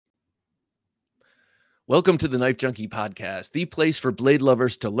Welcome to the Knife Junkie podcast, the place for blade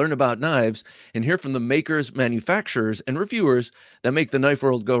lovers to learn about knives and hear from the makers, manufacturers, and reviewers that make the knife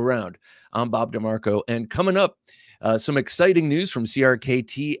world go round. I'm Bob DeMarco, and coming up, some exciting news from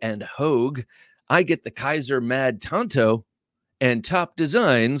CRKT and Hogue. I get the Kizer Mad Tanto, and top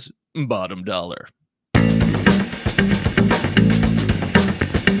designs, bottom dollar.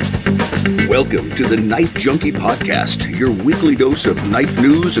 Welcome to the Knife Junkie podcast, your weekly dose of knife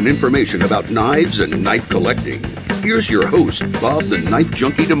news and information about knives and knife collecting. Here's your host, Bob the Knife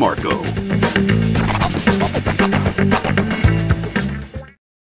Junkie DeMarco.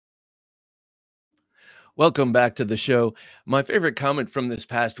 Welcome back to the show. My favorite comment from this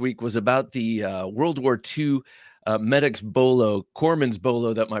past week was about the World War II Medics Bolo, Corman's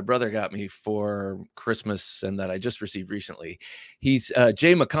Bolo that my brother got me for Christmas and that I just received recently. He's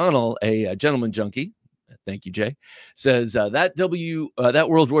Jay McConnell, a gentleman junkie. Thank you, Jay. Says that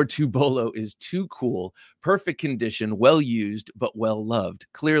World War II Bolo is too cool, perfect condition, well used, but well loved.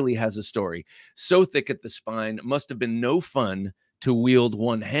 Clearly has a story. So thick at the spine, must have been no fun to wield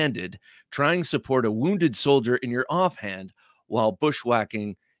one-handed. Trying to support a wounded soldier in your offhand while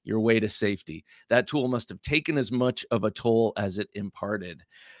bushwhacking your way to safety. That tool must have taken as much of a toll as it imparted.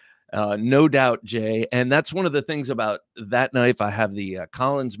 No doubt, Jay. And that's one of the things about that knife. I have the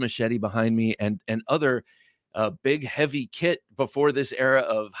Collins machete behind me and other big, heavy kit before this era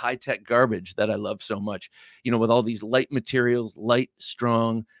of high-tech garbage that I love so much. You know, with all these light materials, light,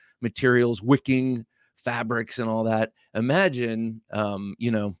 strong materials, wicking fabrics and all that. Imagine,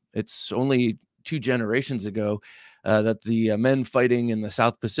 you know, it's only 2 generations ago that the men fighting in the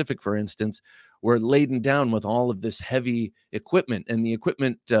South Pacific, for instance, were laden down with all of this heavy equipment, and the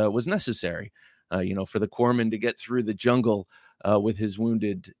equipment was necessary, you know, for the corpsman to get through the jungle with his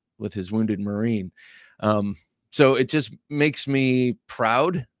wounded Marine. So it just makes me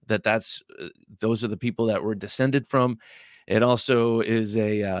proud that those are the people that we're descended from. It also is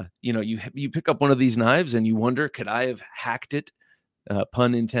a you know, you pick up one of these knives and you wonder, could I have hacked it,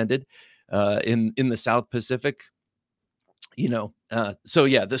 pun intended, in the South Pacific? You know, so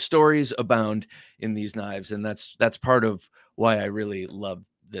yeah, the stories abound in these knives, and that's part of why I really love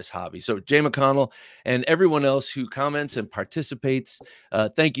this hobby. So Jay McConnell and everyone else who comments and participates,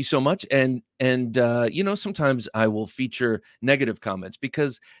 thank you so much. And you know, sometimes I will feature negative comments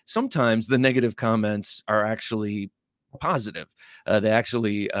because sometimes the negative comments are actually positive. They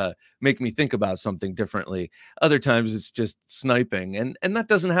actually make me think about something differently. Other times it's just sniping, and that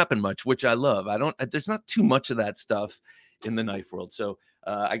doesn't happen much, which I love. There's not too much of that stuff in the knife world. So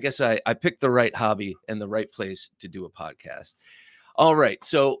I guess I picked the right hobby and the right place to do a podcast. All right.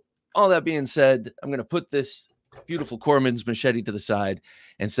 So all that being said, I'm going to put this beautiful Corman's machete to the side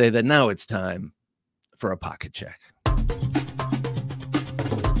and say that now it's time for a pocket check.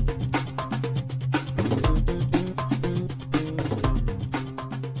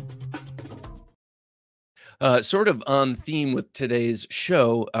 Sort of on theme with today's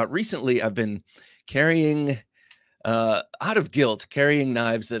show, recently I've been carrying out of guilt, carrying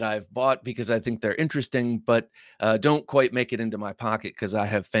knives that I've bought because I think they're interesting, but don't quite make it into my pocket because I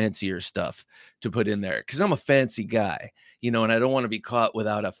have fancier stuff to put in there because I'm a fancy guy, you know, and I don't want to be caught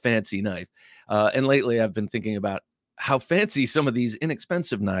without a fancy knife. And lately I've been thinking about how fancy some of these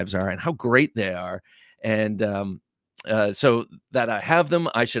inexpensive knives are and how great they are. And so that I have them,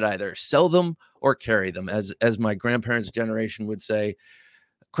 I should either sell them or carry them. As my grandparents' generation would say,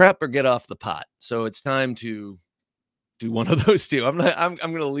 crap or get off the pot. So it's time to do one of those two. I'm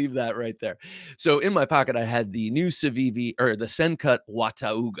going to leave that right there. So in my pocket, I had the new Civivi, or the Sencut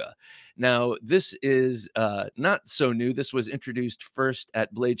Watauga. Now, this is not so new. This was introduced first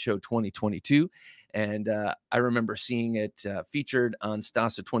at Blade Show 2022. And I remember seeing it featured on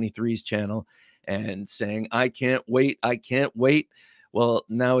Stasa 23's channel and saying, I can't wait. I can't wait. Well,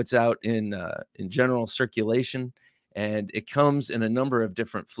 now it's out in general circulation, and it comes in a number of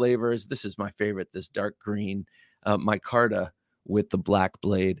different flavors. This is my favorite, this dark green micarta with the black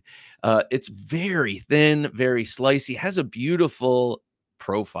blade. It's very thin, very slicey, has a beautiful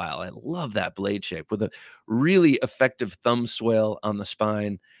profile. I love that blade shape with a really effective thumb swale on the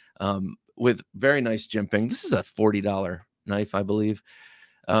spine, with very nice jimping. This is a $40 knife, I believe.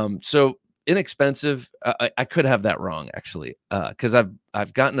 So inexpensive. I could have that wrong, actually, because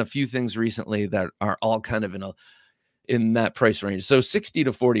I've gotten a few things recently that are all kind of in that price range. So 60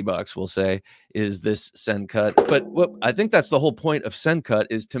 to 40 bucks, we'll say, is this Sencut. But what I think that's the whole point of Sencut,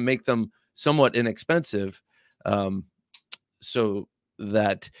 is to make them somewhat inexpensive, so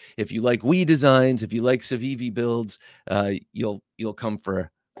that if you like Wii designs, if you like Civivi builds, you'll come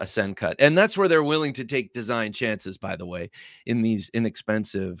for a Sencut. And that's where they're willing to take design chances, by the way, in these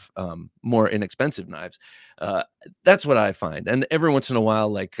inexpensive, more inexpensive knives. That's what I find. And every once in a while,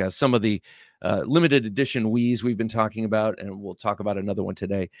 like some of the limited edition Wiis we've been talking about, and we'll talk about another one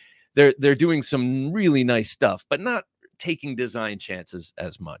today, they're doing some really nice stuff, but not taking design chances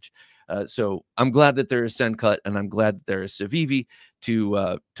as much. So I'm glad that there is Sencut, and I'm glad that there is Civivi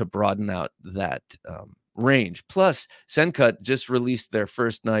to broaden out that range. Plus, Sencut just released their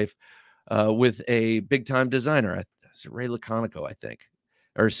first knife with a big time designer. It's Ray Laconico, I think,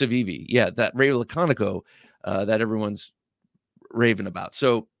 or Civivi. Yeah, that Ray Laconico that everyone's raving about.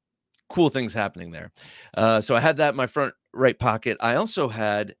 So cool things happening there. So I had that in my front right pocket. I also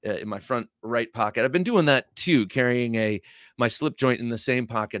had in my front right pocket, I've been doing that too, carrying my slip joint in the same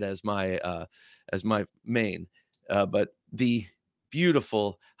pocket as my main, but the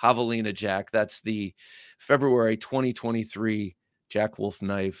beautiful Javelina Jack. That's the February 2023 Jack Wolf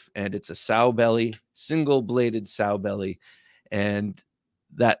knife, and it's a sow belly, single bladed sow belly, and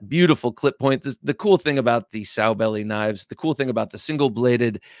that beautiful clip point. The cool thing about the sow belly knives, the cool thing about the single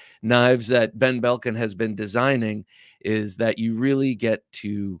bladed knives that Ben Belkin has been designing, is that you really get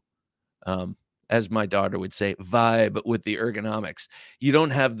to, as my daughter would say, vibe with the ergonomics. You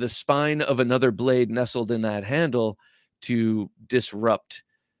don't have the spine of another blade nestled in that handle to disrupt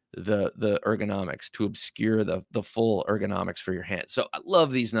the ergonomics, to obscure the full ergonomics for your hand. So I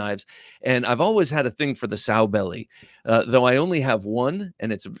love these knives, and I've always had a thing for the sow belly, though I only have one,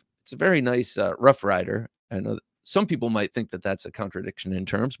 and it's a very nice Rough Rider. I know some people might think that that's a contradiction in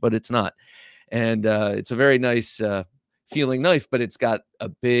terms, but it's not. And it's a very nice feeling knife, but it's got a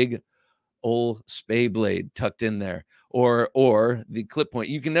big old spay blade tucked in there, or the clip point.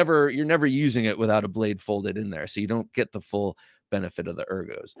 You're never using it without a blade folded in there, so you don't get the full benefit of the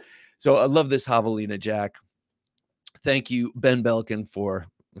ergos. So I love this Javelina Jack. Thank you, Ben Belkin, for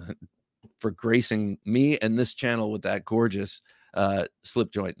gracing me and this channel with that gorgeous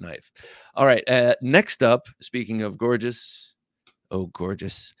slip joint knife. All right, next up, speaking of gorgeous, the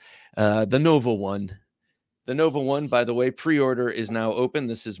NoVA-1. The NoVA-1, by the way, pre-order is now open.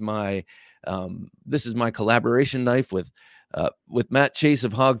 This is my collaboration knife with Matt Chase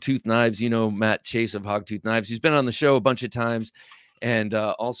of Hogtooth Knives. You know Matt Chase of Hogtooth Knives. He's been on the show a bunch of times, and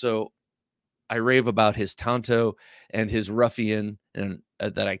also I rave about his Tanto and his Ruffian, and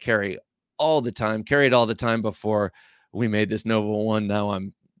that I carry all the time. Carried all the time before we made this NoVA-1. Now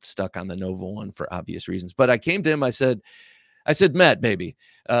I'm stuck on the NoVA-1 for obvious reasons. But I came to him. I said, Matt, baby,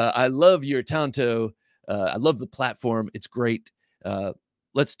 I love your Tanto. I love the platform. It's great.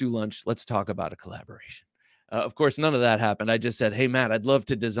 Let's do lunch. Let's talk about a collaboration. Of course, none of that happened. I just said, hey, Matt, I'd love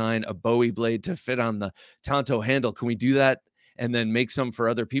to design a Bowie blade to fit on the Tanto handle. Can we do that? And then make some for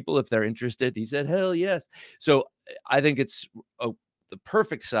other people if they're interested? He said, hell yes. So I think it's the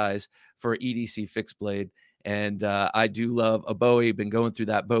perfect size for EDC fixed blade. And I do love a Bowie, been going through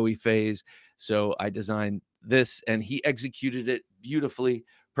that Bowie phase. So I designed this, and he executed it beautifully,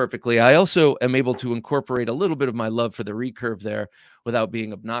 perfectly. I also am able to incorporate a little bit of my love for the recurve there without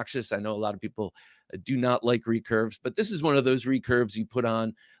being obnoxious. I know a lot of people do not like recurves, but this is one of those recurves you put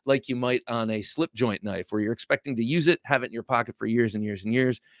on like you might on a slip joint knife, where you're expecting to use it, have it in your pocket for years and years and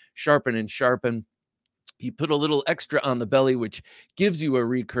years, sharpen and sharpen. You put a little extra on the belly, which gives you a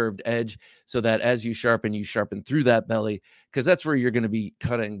recurved edge, so that as you sharpen through that belly, because that's where you're going to be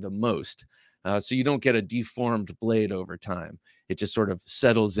cutting the most. So you don't get a deformed blade over time. It just sort of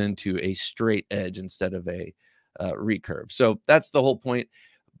settles into a straight edge instead of a recurve. So that's the whole point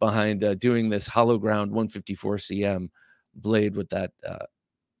behind doing this hollow ground 154 cm blade with that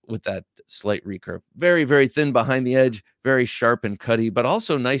slight recurve. Very, very thin behind the edge, very sharp and cutty, but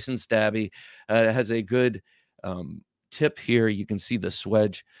also nice and stabby. It has a good tip here. You can see the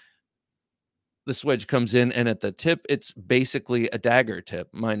swedge. The swedge comes in, and at the tip, it's basically a dagger tip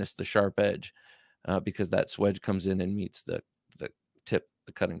minus the sharp edge, because that swedge comes in and meets the tip,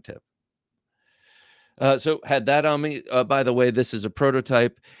 the cutting tip. So had that on me. By the way, this is a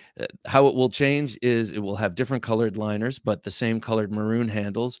prototype. How it will change is it will have different colored liners, but the same colored maroon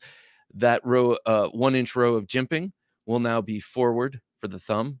handles. That row, 1 inch row of jimping will now be forward for the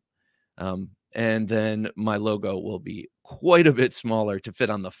thumb. And then my logo will be quite a bit smaller to fit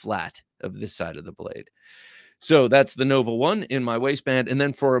on the flat of this side of the blade. So that's the NoVA-1 in my waistband. And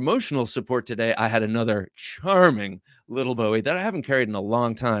then for emotional support today, I had another charming little Bowie that I haven't carried in a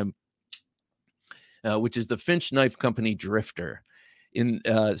long time, which is the Finch Knife Company Drifter.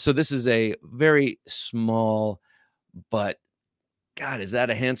 So this is a very small, but God, is that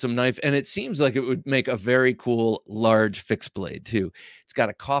a handsome knife? And it seems like it would make a very cool large fixed blade too. It's got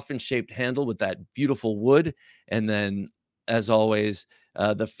a coffin-shaped handle with that beautiful wood, and then, as always,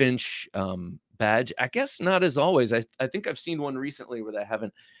 the Finch badge. I guess not as always. I think I've seen one recently where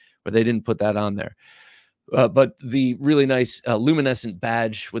they didn't put that on there. But the really nice luminescent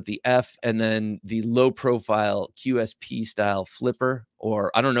badge with the F, and then the low profile QSP style flipper,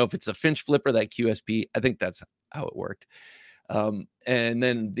 or I don't know if it's a Finch flipper, that QSP. I think that's how it worked. And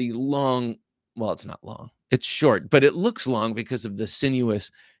then the long, well, it's not long, it's short, but it looks long because of the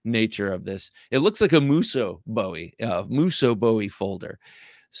sinuous nature of this. It looks like a Muso Bowie folder.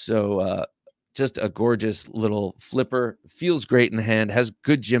 So just a gorgeous little flipper, feels great in the hand, has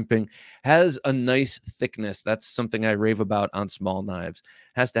good jimping, has a nice thickness. That's something I rave about on small knives.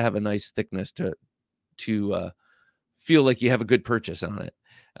 Has to have a nice thickness to feel like you have a good purchase on it.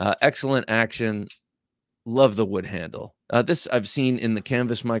 Excellent action. Love the wood handle. This I've seen in the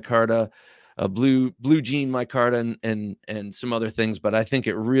canvas micarta, blue jean micarta, and some other things, but I think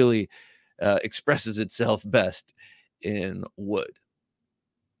it really expresses itself best in wood.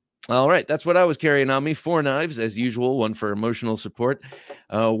 All right, that's what I was carrying on me. 4 knives, as usual, one for emotional support,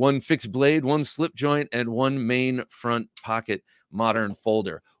 1 fixed blade, 1 slip joint, and 1 main front pocket modern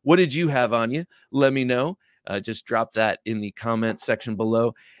folder. What did you have on you? Let me know. Just drop that in the comment section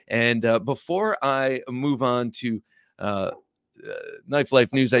below. And before I move on to Knife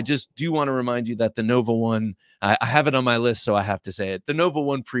Life news, I just do want to remind you that the NoVA-1, I have it on my list, so I have to say it. The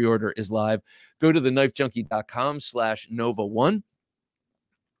NoVA-1 pre-order is live. Go to TheKnifeJunkie.com/NoVA-1.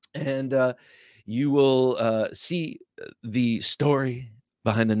 And you will see the story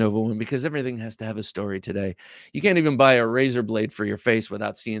behind the NoVA-1, because everything has to have a story today. You can't even buy a razor blade for your face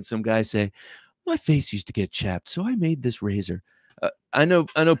without seeing some guy say, my face used to get chapped, so I made this razor. I know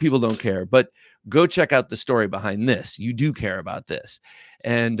people don't care, but go check out the story behind this. You do care about this.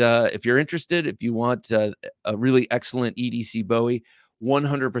 And if you're interested, if you want a really excellent EDC Bowie,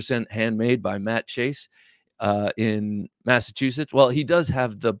 100% handmade by Matt Chase, in Massachusetts. Well, he does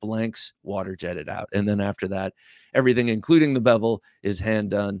have the blanks water jetted out, and then after that, everything, including the bevel, is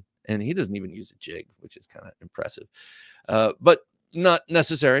hand done, and he doesn't even use a jig, which is kind of impressive, but not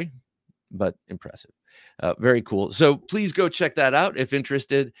necessary, but impressive. Very cool. So please go check that out if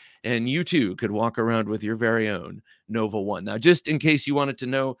interested, and you too could walk around with your very own NoVA-1. Now, just in case you wanted to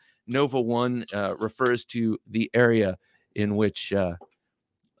know, NoVA-1 refers to the area in which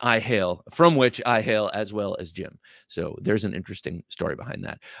from which I hail, as well as Jim. So there's an interesting story behind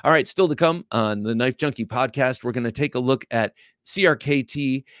that. All right, still to come on the Knife Junkie podcast, we're going to take a look at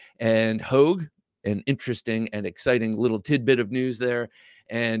CRKT and Hogue, an interesting and exciting little tidbit of news there,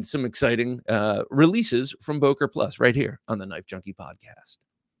 and some exciting releases from Boker Plus right here on the Knife Junkie podcast.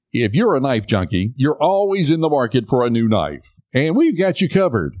 If you're a knife junkie, you're always in the market for a new knife, and we've got you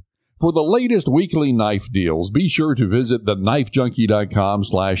covered. For the latest weekly knife deals, be sure to visit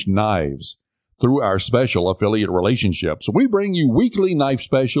TheKnifeJunkie.com/knives. Through our special affiliate relationships, we bring you weekly knife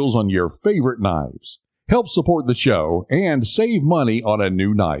specials on your favorite knives. Help support the show and save money on a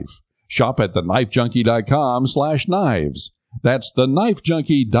new knife. Shop at TheKnifeJunkie.com/knives. That's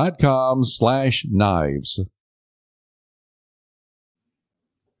TheKnifeJunkie.com/knives.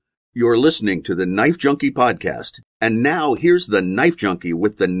 You're listening to the Knife Junkie podcast. And now here's the Knife Junkie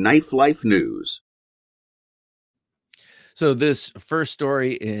with the Knife Life news. So this first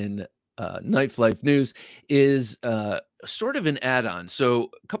story in Knife Life news is sort of an add-on.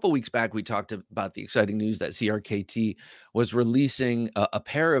 So a couple weeks back, we talked about the exciting news that CRKT was releasing a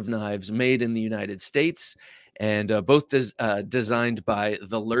pair of knives made in the United States, and both designed by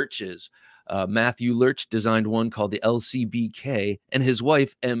the Lurches. Matthew Lurch designed one called the LCBK, and his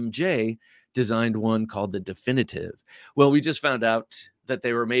wife, MJ, designed one called the Definitive. Well, we just found out that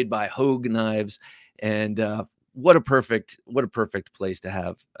they were made by Hogue Knives, and what a perfect place to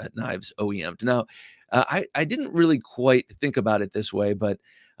have knives OEM'd. Now, I didn't really quite think about it this way, but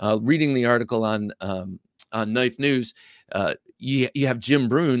reading the article on Knife News, you have Jim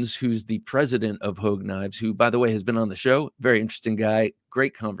Bruns, who's the president of Hogue Knives, who, by the way, has been on the show. Very interesting guy,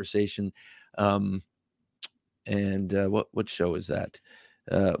 great conversation. And what show is that?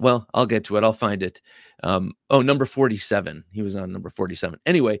 Well, I'll get to it. I'll find it. Number 47. He was on number 47.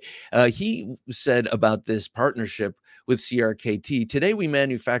 Anyway, he said about this partnership with CRKT. Today, we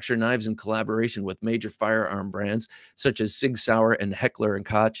manufacture knives in collaboration with major firearm brands such as Sig Sauer and Heckler &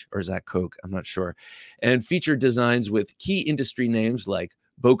 Koch, or is that Coke? I'm not sure. And feature designs with key industry names like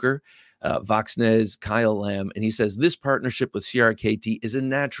Boker, Voxnez, Kyle Lamb. And he says this partnership with CRKT is a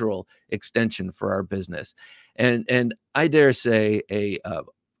natural extension for our business. And I dare say a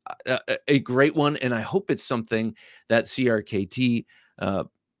great one. And I hope it's something that CRKT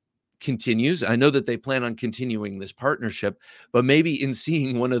continues. I know that they plan on continuing this partnership, but maybe in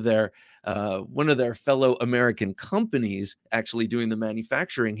seeing one of their one of their fellow American companies actually doing the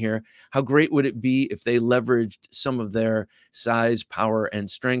manufacturing here. How great would it be if they leveraged some of their size, power, and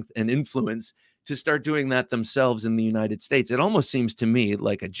strength and influence to start doing that themselves in the United States? It almost seems to me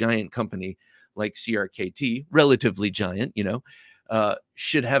like a giant company like CRKT, relatively giant,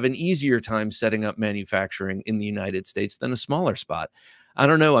 should have an easier time setting up manufacturing in the United States than a smaller spot. I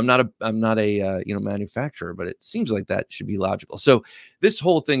don't know. I'm not a manufacturer, but it seems like that should be logical. So this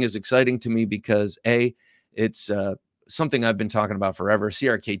whole thing is exciting to me because it's something I've been talking about forever.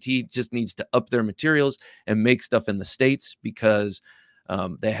 CRKT just needs to up their materials and make stuff in the States because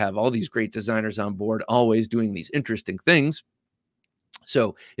they have all these great designers on board, always doing these interesting things.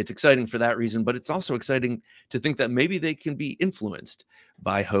 So it's exciting for that reason, but it's also exciting to think that maybe they can be influenced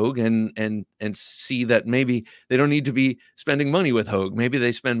by Hogue and see that maybe they don't need to be spending money with Hogue. Maybe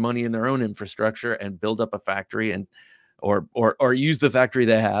they spend money in their own infrastructure and build up a factory or use the factory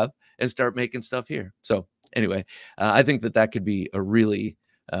they have and start making stuff here. So anyway, I think that could be a really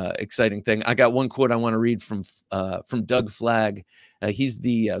exciting thing. I got one quote I want to read from Doug Flagg. He's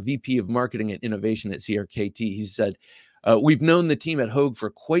the VP of Marketing and Innovation at CRKT. He said, "We've known the team at Hogue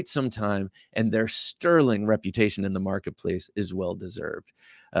for quite some time, and their sterling reputation in the marketplace is well-deserved."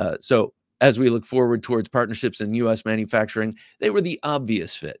 So as we look forward towards partnerships in U.S. manufacturing, they were the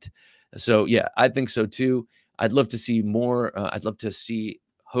obvious fit. So yeah, I think so too. I'd love to see more. I'd love to see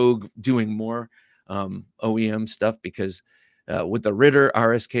Hogue doing more OEM stuff because with the Ritter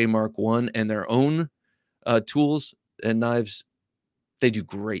RSK Mark I and their own tools and knives, they do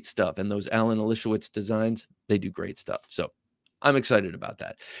great stuff. And those Alan Elishewitz designs, they do great stuff. So I'm excited about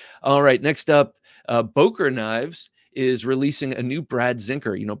that. All right, next up, Boker Knives is releasing a new Brad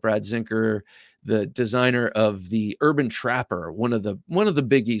Zinker. Brad Zinker, the designer of the Urban Trapper, one of the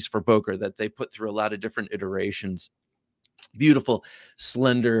biggies for Boker that they put through a lot of different iterations. Beautiful,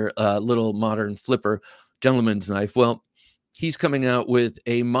 slender, little modern flipper gentleman's knife. Well, he's coming out with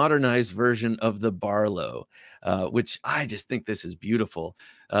a modernized version of the Barlow, which I just think this is beautiful.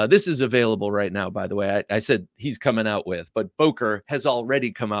 This is available right now, by the way. I said he's coming out with, but Boker has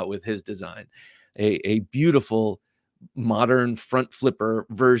already come out with his design, a beautiful modern front flipper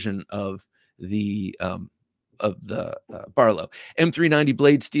version of the Barlow. M390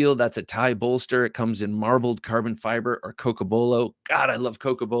 blade steel, that's a tie bolster. It comes in marbled carbon fiber or cocobolo. God, I love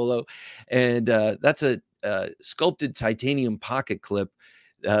cocobolo. And that's a sculpted titanium pocket clip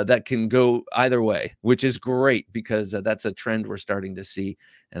that can go either way, which is great because that's a trend we're starting to see.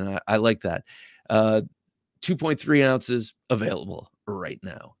 And I like that. 2.3 ounces available right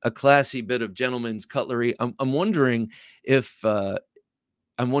now. A classy bit of gentleman's cutlery. I'm wondering if how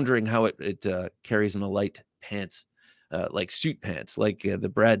it carries in a light pants, like suit pants, like the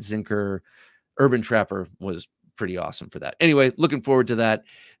Brad Zinker Urban Trapper was pretty awesome for that. Anyway, looking forward to that.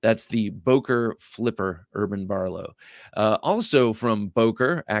 That's the Boker Flipper Urban Barlow. Also from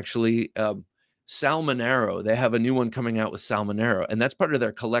Boker, actually, Sal Manaro. They have a new one coming out with Sal Manaro, and that's part of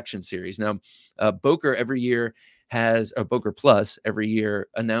their collection series. Now, Boker every year has a Boker Plus every year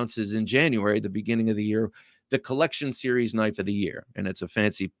announces in January, the beginning of the year, the collection series knife of the year, and it's a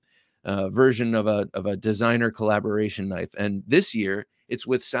fancy version of a designer collaboration knife. And this year, it's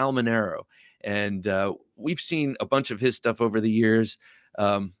with Sal Manaro, and we've seen a bunch of his stuff over the years.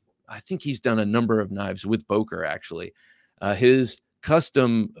 I think he's done a number of knives with Boker. Actually, his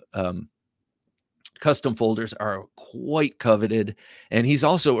custom folders are quite coveted, and he's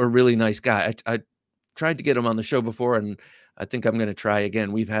also a really nice guy. I tried to get him on the show before, and I think I'm going to try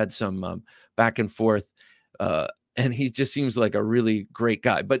again. We've had some back and forth, and he just seems like a really great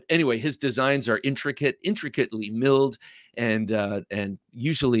guy. But anyway, his designs are intricately milled, and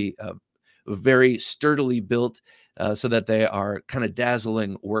usually very sturdily built, so that they are kind of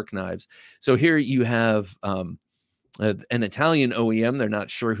dazzling work knives. So here you have an Italian OEM. They're not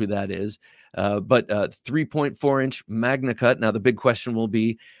sure who that is. But 3.4-inch Magna Cut. Now, the big question will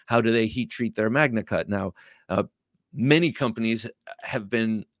be, how do they heat treat their Magna Cut? Now, many companies have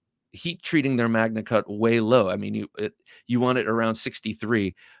been heat treating their Magna Cut way low. I mean, you want it around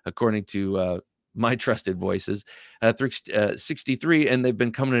 63, according to my trusted voices, 63, and they've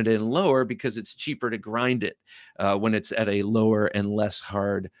been coming it in lower because it's cheaper to grind it when it's at a lower and less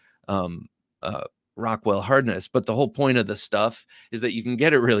hard Rockwell hardness. But the whole point of the stuff is that you can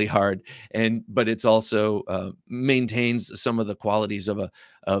get it really hard, but it's also maintains some of the qualities of a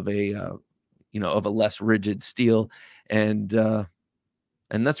less rigid steel, and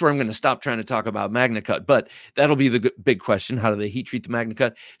that's where I'm going to stop trying to talk about Magna Cut. But that'll be the big question: how do they heat treat the Magna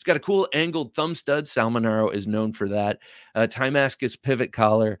Cut? It's got a cool angled thumb stud. Sal Manaro is known for that. Timascus pivot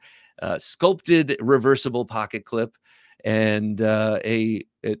collar, sculpted reversible pocket clip. and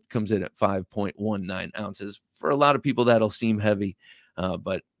it comes in at 5.19 ounces. For a lot of people, that'll seem heavy,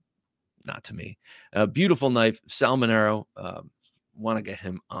 but not to me. Beautiful knife, Sal Manaro. Want to get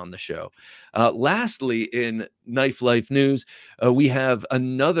him on the show. Lastly, in Knife Life news, we have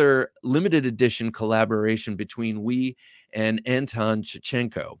another limited edition collaboration between we and Anton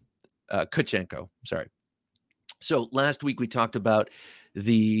Tkachenko. Sorry. So last week we talked about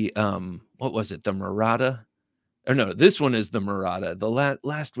the what was it? The Merata? Or no, this one is the Merata. The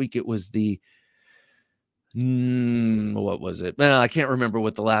last week it was the what was it? Well, I can't remember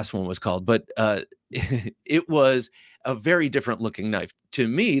what the last one was called, but it was a very different looking knife. To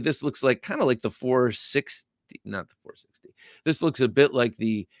me, this looks like kind of like the 460, not the 460. This looks a bit like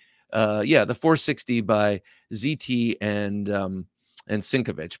the the 460 by ZT and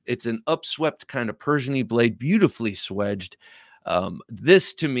Sinkovich. It's an upswept kind of Persian-y blade, beautifully swedged.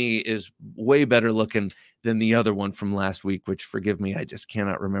 This to me is way better looking than the other one from last week, which, forgive me, I just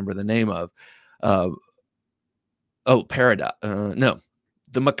cannot remember the name of. Paradox. No,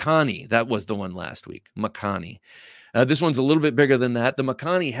 the Makani. That was the one last week. Makani. This one's a little bit bigger than that. The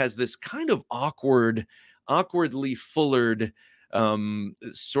Makani has this kind of awkwardly fullered,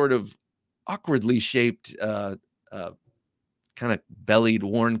 sort of awkwardly shaped, kind of bellied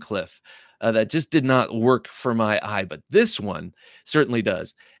Warncliffe that just did not work for my eye. But this one certainly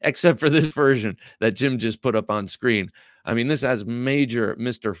does, except for this version that Jim just put up on screen. I mean, this has major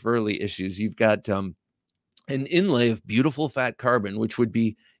Mr. Furley issues. You've got an inlay of beautiful fat carbon, which would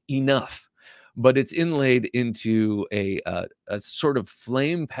be enough, but it's inlaid into a sort of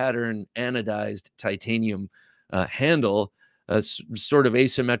flame pattern anodized titanium handle, sort of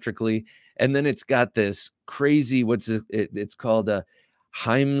asymmetrically, and then it's got this crazy, it's called a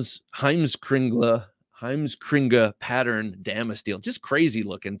Heimskringa pattern damasteel, just crazy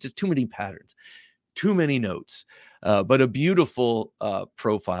looking, just too many patterns, too many notes. But a beautiful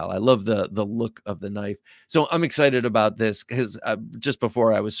profile. I love the look of the knife. So I'm excited about this because just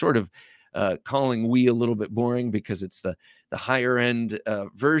before I was sort of calling we a little bit boring because it's the higher end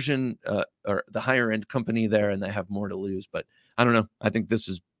version or the higher end company there, and they have more to lose. But I don't know. I think this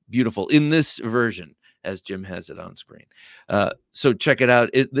is beautiful in this version as Jim has it on screen. So check it out.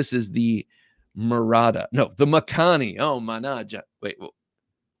 This is the Merata. No, the Makani. Oh, Manaja. Wait.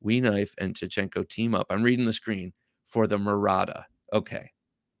 We Knife and Tkachenko team up. I'm reading the screen for the Merata. Okay.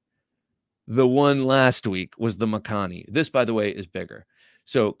 The one last week was the Makani. This, by the way, is bigger.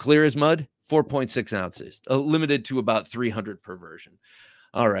 So clear as mud, 4.6 ounces, limited to about 300 per version.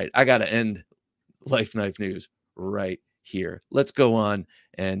 All right. I got to end Life Knife News right here. Let's go on.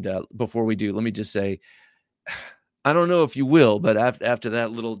 And before we do, let me just say, I don't know if you will, but after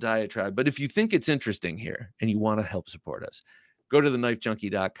that little diatribe, but if you think it's interesting here and you want to help support us, go to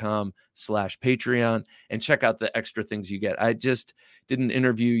TheKnifeJunkie.com/Patreon and check out the extra things you get. I just did an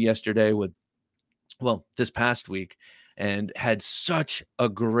interview yesterday this past week, and had such a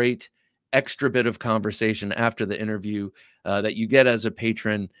great extra bit of conversation after the interview that you get as a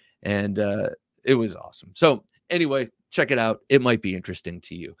patron. And it was awesome. So anyway, check it out. It might be interesting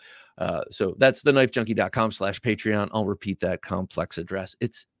to you. So that's TheKnifeJunkie.com/Patreon. I'll repeat that complex address.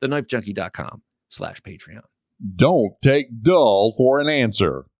 It's TheKnifeJunkie.com/Patreon. Don't take dull for an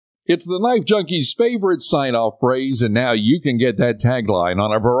answer. It's the Knife Junkie's favorite sign-off phrase, and now you can get that tagline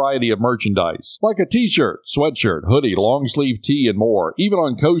on a variety of merchandise, like a t-shirt, sweatshirt, hoodie, long-sleeve tee, and more, even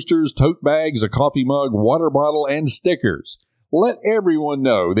on coasters, tote bags, a coffee mug, water bottle, and stickers. Let everyone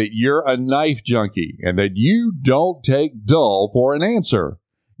know that you're a Knife Junkie and that you don't take dull for an answer.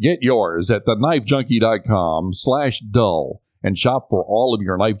 Get yours at TheKnifeJunkie.com/dull and shop for all of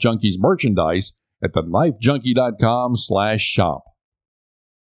your Knife Junkies merchandise at TheKnifeJunkie.com/shop.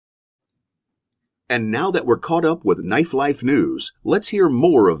 And now that we're caught up with Knife Life news, let's hear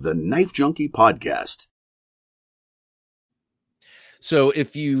more of the Knife Junkie podcast. So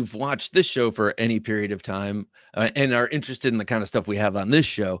if you've watched this show for any period of time and are interested in the kind of stuff we have on this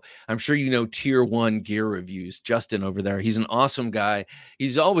show, I'm sure you know Tier 1 Gear Reviews, Justin over there. He's an awesome guy.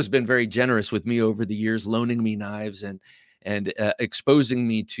 He's always been very generous with me over the years, loaning me knives and exposing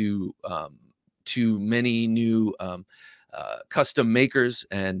me to many new custom makers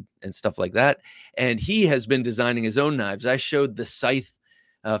and stuff like that. And he has been designing his own knives. I showed the Scythe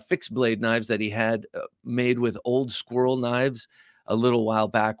fixed blade knives that he had made with old squirrel knives a little while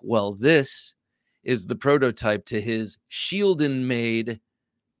back. Well, this is the prototype to his Shielden made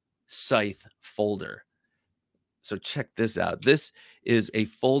Scythe folder. So check this out. This is a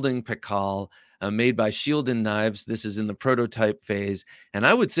folding Pikal made by Shielden Knives. This is in the prototype phase, and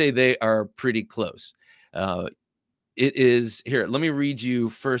I would say they are pretty close. It is here. Let me read you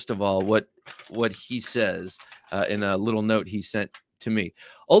first of all what he says in a little note he sent to me.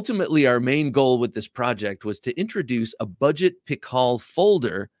 Ultimately, our main goal with this project was to introduce a budget pickall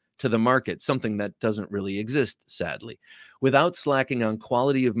folder to the market, something that doesn't really exist, sadly, without slacking on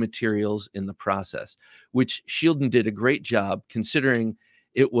quality of materials in the process, which Shieldon did a great job considering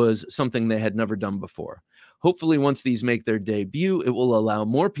it was something they had never done before. Hopefully, once these make their debut, it will allow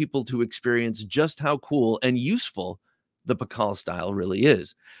more people to experience just how cool and useful the pickall style really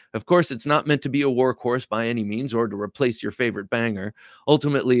is. Of course, it's not meant to be a workhorse by any means or to replace your favorite banger.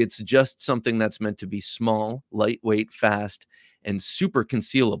 Ultimately, it's just something that's meant to be small, lightweight, fast, and super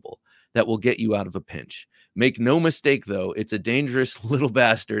concealable that will get you out of a pinch. Make no mistake, though, it's a dangerous little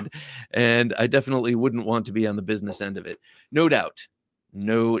bastard, and I definitely wouldn't want to be on the business end of it. No doubt.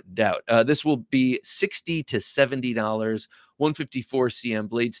 No doubt. This will be $60 to $70, 154 cm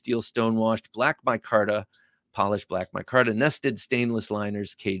blade steel, stonewashed, black micarta, polished black micarta, nested stainless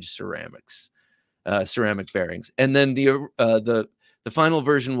liners, caged ceramics, ceramic bearings. And then the final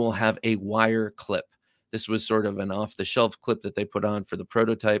version will have a wire clip. This was sort of an off-the-shelf clip that they put on for the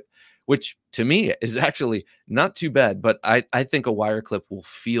prototype, which to me is actually not too bad, but I think a wire clip will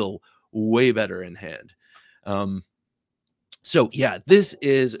feel way better in hand. So yeah, this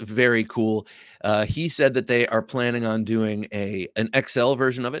is very cool. He said that they are planning on doing an XL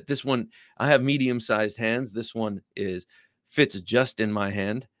version of it. This one, I have medium-sized hands. This one fits just in my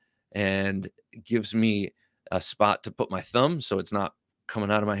hand and gives me a spot to put my thumb, so it's not coming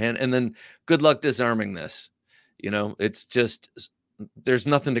out of my hand. And then good luck disarming this. You know, it's just, there's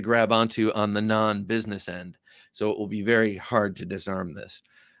nothing to grab onto on the non-business end, so it will be very hard to disarm this.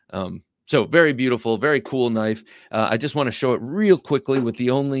 So very beautiful, very cool knife. I just want to show it real quickly with the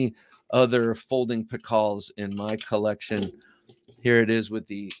only other folding pickalls in my collection. Here it is with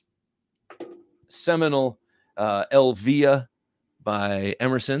the seminal Elvia by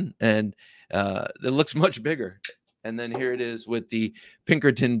Emerson, and it looks much bigger. And then here it is with the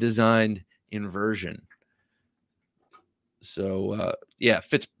Pinkerton designed inversion. So yeah,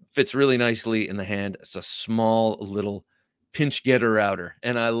 fits really nicely in the hand. It's a small little pinch getter outer,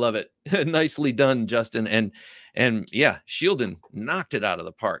 and I love it. Nicely done, Justin. And yeah, Shieldon knocked it out of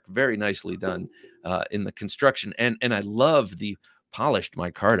the park. Very nicely done in the construction. And I love the polished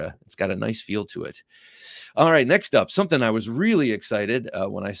micarta. It's got a nice feel to it. All right, next up, something I was really excited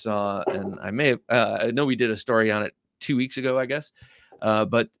when I saw, and I may have, I know we did a story on it 2 weeks ago, I guess,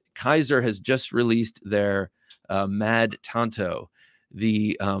 but Kizer has just released their Mad Tanto,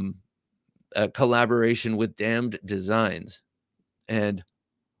 the collaboration with Damned Designs, and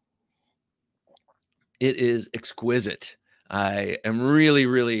it is exquisite. I am really,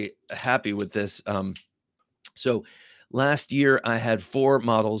 really happy with this. So last year I had 4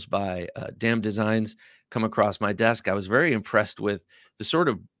 models by Damned Designs come across my desk. I was very impressed with the sort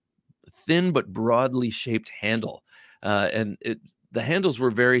of thin but broadly shaped handle, and the handles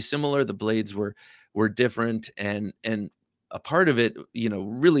were very similar. The blades were different, and a part of it, you know,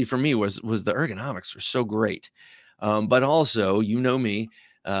 really for me was the ergonomics were so great. But also, you know me,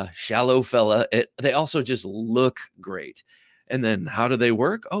 shallow fella, they also just look great. And then how do they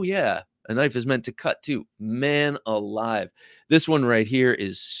work? Oh yeah, a knife is meant to cut too. Man alive. This one right here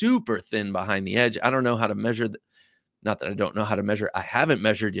is super thin behind the edge. I don't know how to measure not that I don't know how to measure. I haven't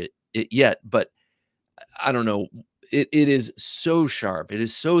measured it yet, but I don't know. It is so sharp. It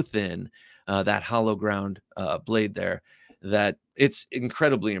is so thin, that hollow ground blade there, that it's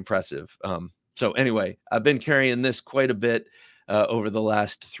incredibly impressive. So anyway, I've been carrying this quite a bit over the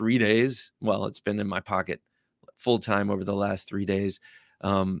last 3 days. Well, it's been in my pocket full time over the last 3 days,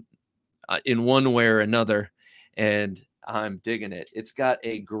 in one way or another, and I'm digging it. It's got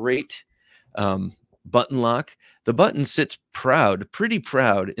a great button lock. The button sits pretty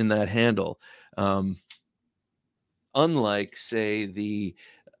proud in that handle. Unlike, say, the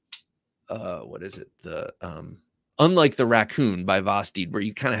what is it? Unlike the Raccoon by Vosteed, where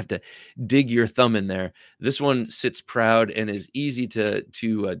you kind of have to dig your thumb in there, this one sits proud and is easy to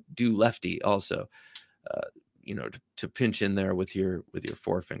do lefty also, you know, to pinch in there with your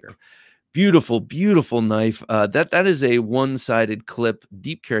forefinger. Beautiful, beautiful knife. That is a one-sided clip,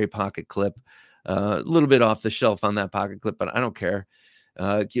 deep carry pocket clip. A little bit off the shelf on that pocket clip, but I don't care.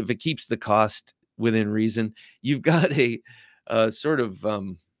 If it keeps the cost within reason. You've got a sort of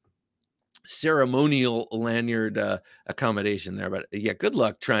ceremonial lanyard accommodation there, but yeah, good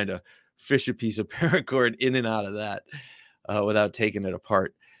luck trying to fish a piece of paracord in and out of that without taking it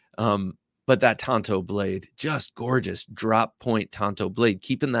apart. But that Tanto blade, just gorgeous drop point Tanto blade,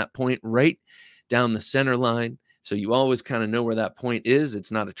 keeping that point right down the center line, so you always kind of know where that point is.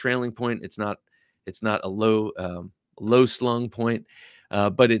 It's not a trailing point. It's not a low slung point,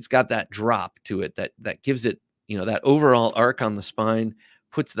 but it's got that drop to it that gives it, you know, that overall arc on the spine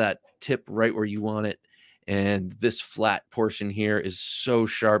puts that tip right where you want it. And this flat portion here is so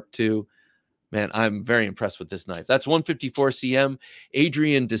sharp too. Man, I'm very impressed with this knife. That's 154 cm.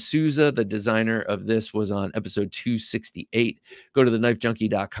 Adrian D'Souza, the designer of this, was on episode 268. Go to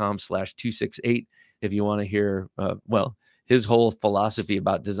theknifejunkie.com/268 if you want to hear, well, his whole philosophy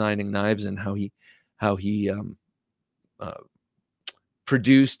about designing knives and how he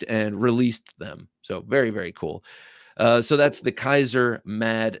produced and released them. So very, very cool. So that's the Kizer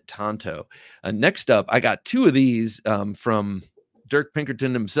Mad Tanto. Next up, I got two of these from Dirk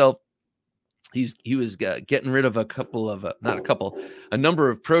Pinkerton himself. He was getting rid of a number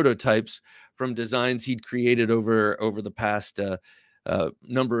of prototypes from designs he'd created over the past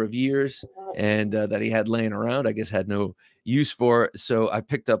number of years, and that he had laying around, I guess had no use for. So I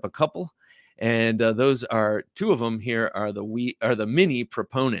picked up a couple, and those are two of them here are the mini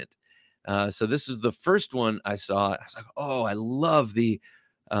Proponent. So this is the first one I saw. I was like, oh, I love the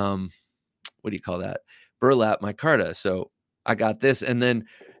what do you call that, burlap micarta. So I got this, and then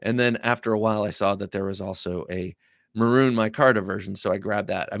after a while I saw that there was also a maroon micarta version, so I grabbed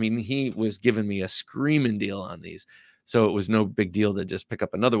that. I mean, he was giving me a screaming deal on these, so it was no big deal to just pick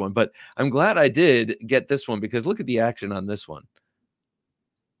up another one. But I'm glad I did get this one, because look at the action on this one.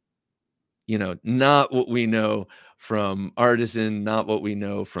 You know, not what we know from Artisan, not what we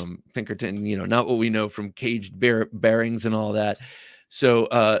know from Pinkerton, you know, not what we know from caged bearings and all that.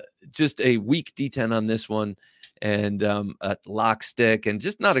 So just a weak D10 on this one, and a lock stick, and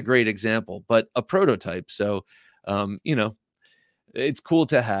just not a great example, but a prototype. So, you know, it's cool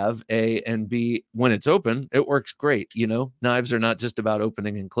to have. A and B, when it's open, it works great. You know, knives are not just about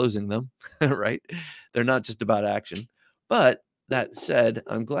opening and closing them, right? They're not just about action. But that said,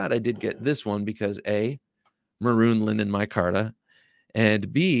 I'm glad I did get this one, because A, maroon linen micarta,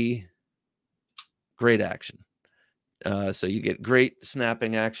 and B, great action. So you get great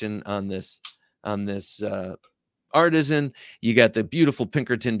snapping action on this Artisan. You got the beautiful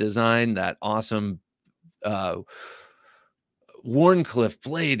Pinkerton design. That awesome Warncliffe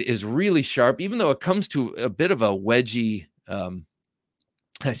blade is really sharp, even though it comes to a bit of a wedgy.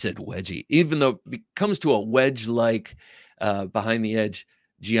 I said wedgy, even though it comes to a wedge-like behind the edge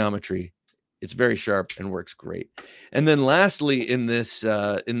geometry. It's very sharp and works great. And then lastly, in this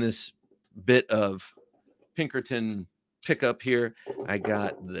bit of Pinkerton pickup here, I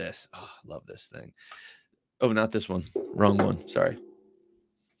got this. Oh, I love this thing. Oh, not this one. Wrong one. Sorry.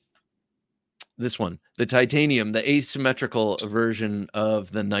 This one, the titanium, the asymmetrical version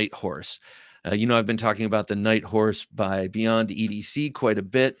of the Nighthorse. You know, I've been talking about the Nighthorse by Beyond EDC quite a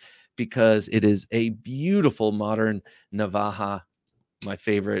bit, because it is a beautiful modern Navaja, my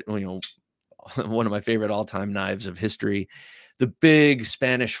favorite, you know, one of my favorite all-time knives of history. The big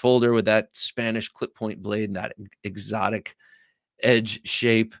Spanish folder with that Spanish clip point blade and that exotic edge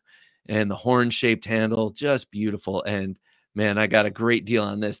shape, and the horn-shaped handle, just beautiful. And man, I got a great deal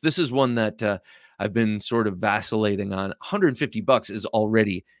on this. This is one that I've been sort of vacillating on. $150 is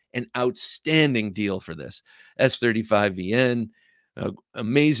already an outstanding deal for this. S35VN,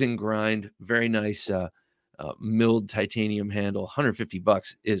 amazing grind, very nice milled titanium handle.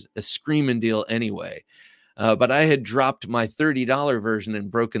 $150 is a screaming deal anyway. But I had dropped my $30 version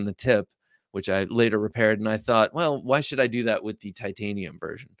and broken the tip, which I later repaired. And I thought, well, why should I do that with the titanium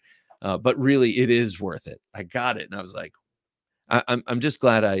version? But really, it is worth it. I got it, and I was like, I'm just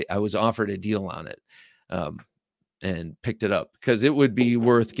glad I was offered a deal on it, and picked it up, because it would be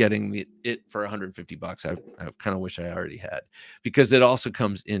worth getting it for $150. I kind of wish I already had, because it also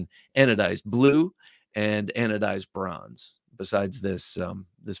comes in anodized blue and anodized bronze, besides this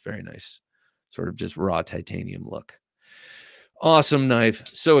this very nice sort of just raw titanium look. Awesome knife.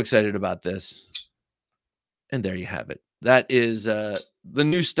 So excited about this. And there you have it. That is the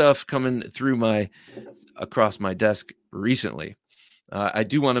new stuff coming through across my desk recently. I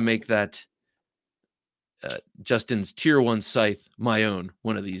do want to make that Justin's Tier 1 Scythe my own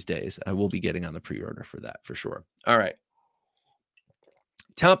one of these days. I will be getting on the pre-order for that for sure. All right.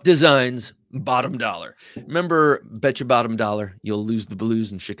 Top designs, bottom dollar. Remember, bet your bottom dollar, you'll lose the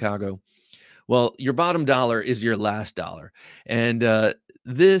blues in Chicago. Well, your bottom dollar is your last dollar. And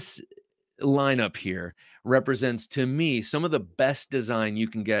this lineup here represents, to me, some of the best design you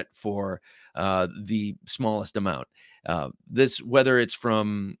can get for the smallest amount. This, whether it's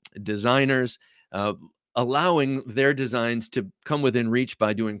from designers allowing their designs to come within reach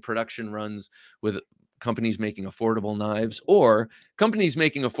by doing production runs with companies making affordable knives, or companies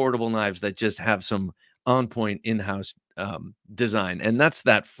making affordable knives that just have some on-point in-house design. And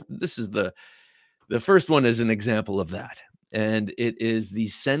this is the first one is an example of that. And it is the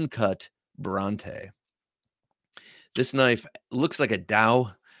Sencut Bronte. This knife looks like a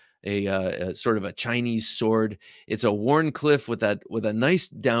dao, a sort of a Chinese sword. It's a Warncliffe with a nice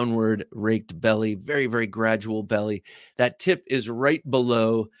downward raked belly, very, very gradual belly. That tip is right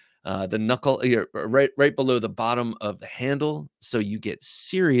below the knuckle, right below the bottom of the handle. So you get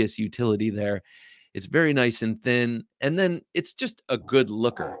serious utility there. It's very nice and thin. And then it's just a good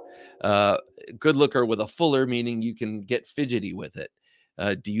looker. Good looker with a fuller, meaning you can get fidgety with it.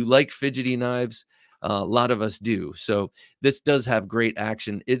 Do you like fidgety knives? A lot of us do. So this does have great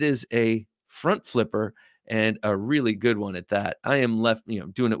action. It is a front flipper and a really good one at that. I am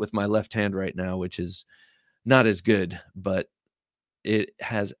doing it with my left hand right now, which is not as good, but it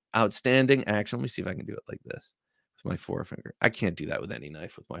has outstanding action. Let me see if I can do it like this with my forefinger. I can't do that with any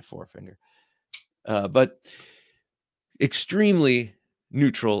knife with my forefinger. But extremely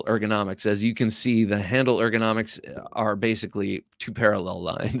neutral ergonomics. As you can see, the handle ergonomics are basically two parallel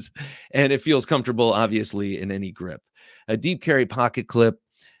lines, and it feels comfortable, obviously, in any grip. A deep carry pocket clip.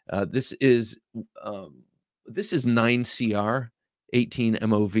 This is 9CR, 18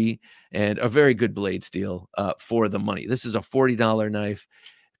 MOV, and a very good blade steel for the money. This is a $40 knife.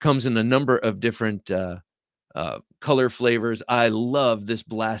 Comes in a number of different color flavors. I love this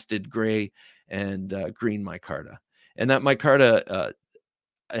blasted gray and green micarta. And that micarta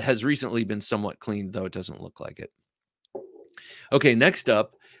has recently been somewhat cleaned, though it doesn't look like it. Okay, next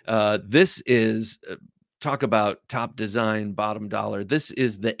up, this is, talk about top design, bottom dollar. This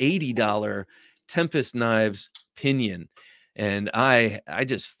is the $80 Tempest Knives Pinion. And I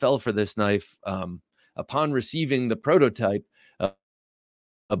just fell for this knife upon receiving the prototype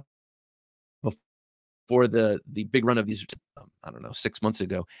before the big run of these, I don't know, 6 months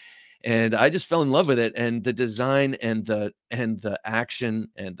ago. And I just fell in love with it. And the design and the action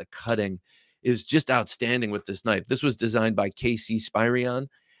and the cutting is just outstanding with this knife. This was designed by KC Spyrion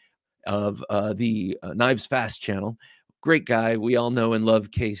of the Knives Fast channel. Great guy. We all know and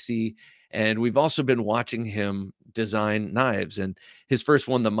love KC. And we've also been watching him design knives. And his first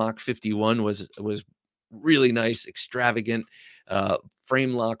one, the Mach 51, was really nice, extravagant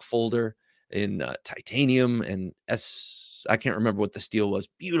frame lock folder in titanium and I can't remember what the steel was.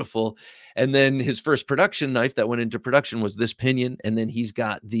 Beautiful. And then his first production knife that went into production was this pinion. And then he's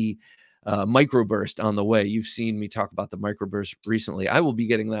got the microburst on the way. You've seen me talk about the microburst recently. I will be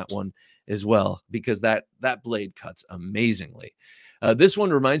getting that one as well because that blade cuts amazingly. This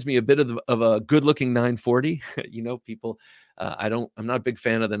one reminds me a bit of a good-looking 940. You know, people, I'm not a big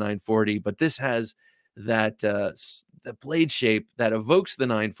fan of the 940, but this has that the blade shape that evokes the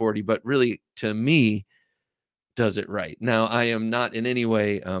 940, but really, to me, does it right. Now, I am not in any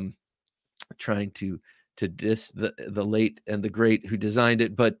way trying to diss the late and the great who designed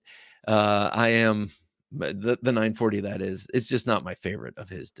it, but I am the 940. That is, it's just not my favorite of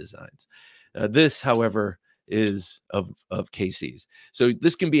his designs. This, however, is of KC's. So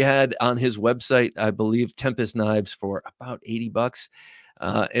this can be had on his website, I believe, Tempest Knives, for about $80.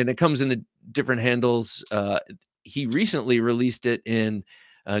 And it comes in different handles. He recently released it in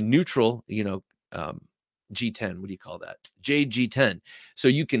neutral, G10. What do you call that? JG10. So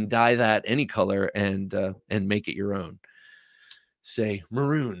you can dye that any color and make it your own. Say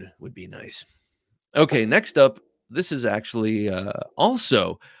maroon would be nice. Okay, next up, this is actually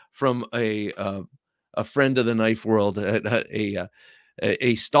also from a friend of the knife world, a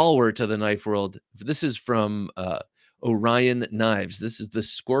stalwart to the knife world. This is from Orion Knives. This is the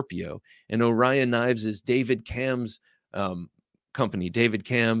Scorpio, and Orion Knives is David Cam's company. David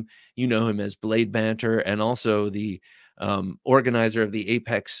Cam, you know him as Blade Banter, and also the organizer of the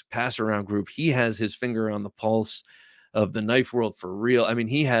Apex Pass Around group. He has his finger on the pulse of the knife world for real. I mean,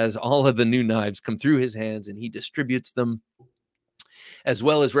 he has all of the new knives come through his hands, and he distributes them, as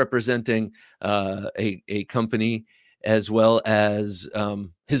well as representing a company, as well as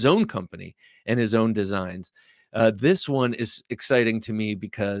his own company and his own designs. This one is exciting to me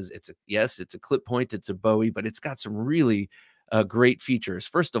because it's a clip point, it's a Bowie, but it's got some really great features.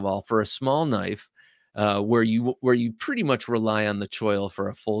 First of all, for a small knife, where you pretty much rely on the choil for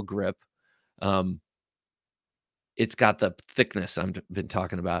a full grip, it's got the thickness I've been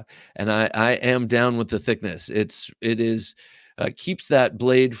talking about, and I am down with the thickness. It is keeps that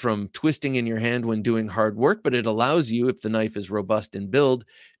blade from twisting in your hand when doing hard work, but it allows you, if the knife is robust in build,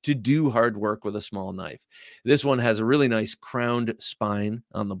 to do hard work with a small knife. This one has a really nice crowned spine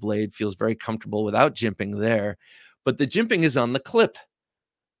on the blade, feels very comfortable without jimping there, but the jimping is on the clip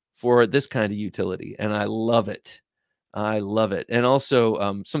for this kind of utility, and I love it. I love it. And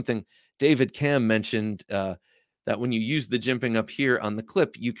also something David Cam mentioned, that when you use the jimping up here on the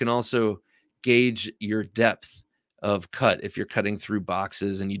clip, you can also gauge your depth of cut. If you're cutting through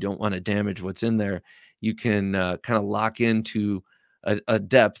boxes and you don't want to damage what's in there, you can kind of lock into a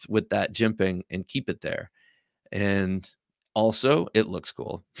depth with that jimping and keep it there. And also, it looks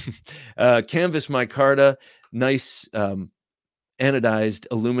cool. Canvas micarta, nice anodized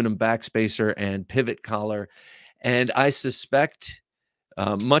aluminum backspacer and pivot collar. And I suspect,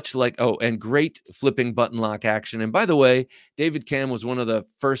 much like, oh, and great flipping button lock action. And by the way, David Cam was one of the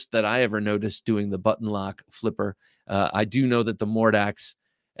first that I ever noticed doing the button lock flipper. I do know that the Mordax,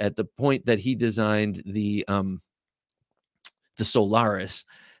 at the point that he designed the Solaris,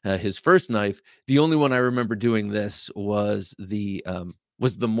 his first knife, the only one I remember doing this was the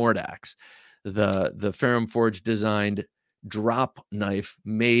Mordax, the Ferrum Forge designed drop knife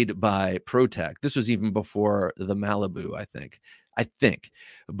made by ProTech. This was even before the Malibu, I think.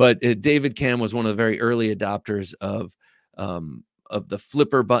 But David Cam was one of the very early adopters of the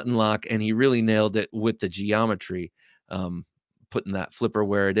flipper button lock, and he really nailed it with the geometry, putting that flipper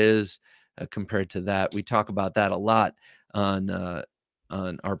where it is compared to that. We talk about that a lot on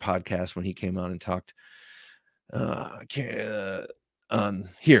our podcast when he came on and talked on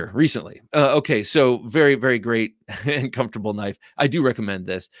here recently. Okay, so very, very great and comfortable knife. I do recommend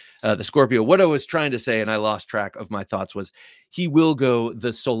this. The Scorpio. What I was trying to say, and I lost track of my thoughts, was he will go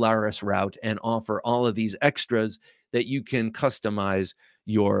the Solaris route and offer all of these extras that you can customize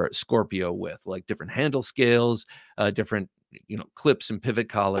your Scorpio with, like different handle scales, different clips and pivot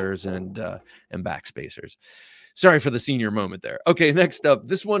collars and backspacers. Sorry for the senior moment there. Okay, next up,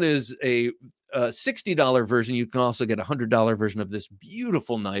 this one is a $60 version. You can also get a $100 version of this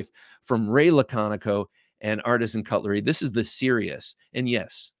beautiful knife from Ray Laconico and Artisan Cutlery. This is the Sirius, and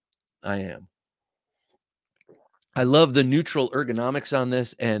yes, I am. I love the neutral ergonomics on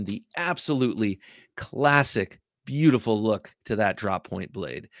this and the absolutely classic, beautiful look to that drop point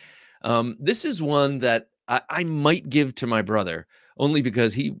blade. This is one that I might give to my brother, only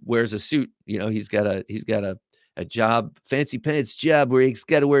because he wears a suit. He's got a job, fancy pants job, where he's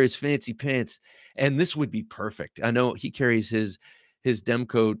got to wear his fancy pants, and this would be perfect. I know he carries his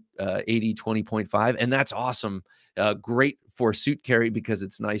Demco 80 20.5, and that's awesome. Great for suit carry because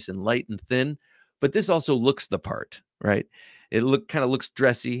it's nice and light and thin, but this also looks the part, right? It kind of looks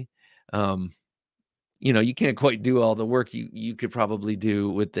dressy. You can't quite do all the work you could probably do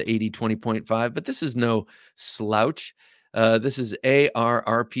with the 80 20.5, but this is no slouch. This is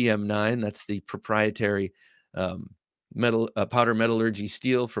AR-RPM 9. That's the proprietary powder metallurgy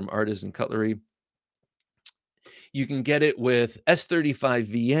steel from Artisan Cutlery. You can get it with S35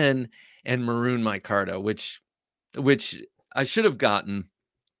 VN and maroon micarta, which I should have gotten,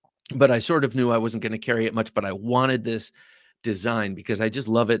 but I sort of knew I wasn't going to carry it much, but I wanted this design because I just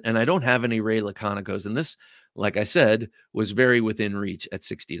love it. And I don't have any Ray Laconicos, and this, like I said, was very within reach at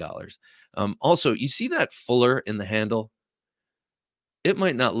 $60. Also, you see that fuller in the handle? It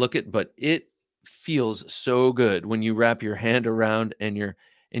might not look it, but it feels so good when you wrap your hand around and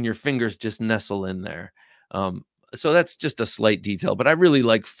your fingers just nestle in there. So that's just a slight detail, but I really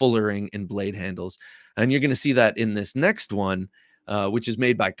like fullering in blade handles. And you're going to see that in this next one, which is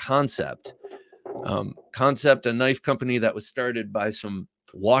made by Concept. Concept, a knife company that was started by some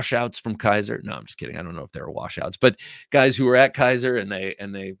washouts from Kizer. No, I'm just kidding. I don't know if they were washouts, but guys who were at Kizer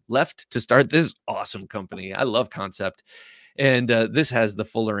and they left to start this awesome company. I love Concept. And this has the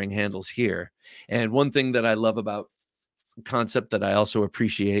fullering handles here. And one thing that I love about Concept that I also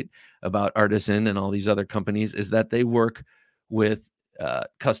appreciate about Artisan and all these other companies is that they work with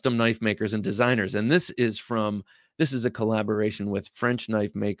custom knife makers and designers. And this is a collaboration with French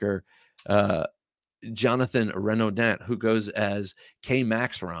knife maker Jonathan Renaudin, who goes as K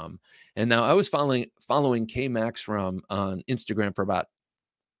Maxram. And now I was following K Maxram on Instagram for about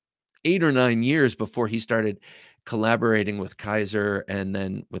 8 or 9 years before he started collaborating with Kizer and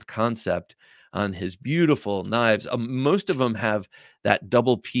then with Concept on his beautiful knives. Most of them have that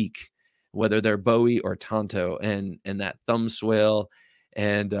double peak, whether they're Bowie or Tanto, and that thumb swale.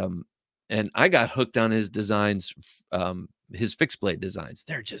 And I got hooked on his designs, his fixed blade designs.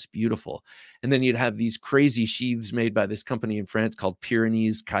 They're just beautiful. And then you'd have these crazy sheaths made by this company in France called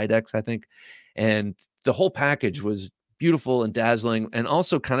Pyrenees Kydex, I think. And the whole package was beautiful and dazzling, and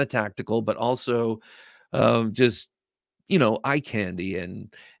also kind of tactical, but also just eye candy and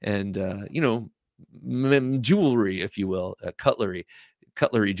jewelry, if you will, cutlery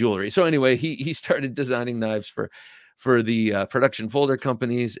jewelry. So anyway, he started designing knives for the production folder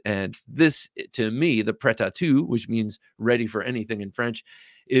companies, and this, to me, the prêt-à-tout, which means ready for anything in French,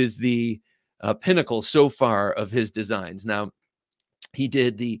 is the pinnacle so far of his designs. Now, he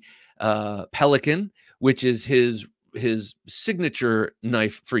did the Pelican, which is his signature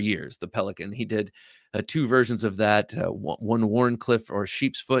knife for years. The Pelican. He did 2 versions of that, one Wharncliffe or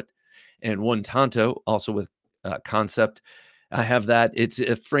sheep's foot, and one Tanto, also with Concept. I have that. It's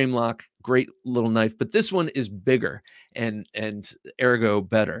a frame lock, great little knife, but this one is bigger and ergo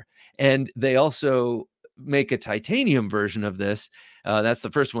better. And they also make a titanium version of this. That's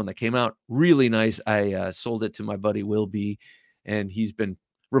the first one that came out. Really nice. I sold it to my buddy Will B, and he's been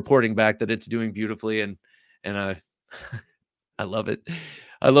reporting back that it's doing beautifully, and I I love it.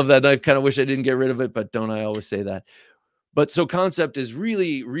 I love that knife. Kind of wish I didn't get rid of it, but don't I always say that? But so Concept is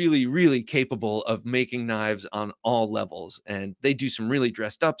really, really, really capable of making knives on all levels. And they do some really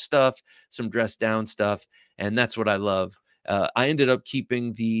dressed up stuff, some dressed down stuff. And that's what I love. I ended up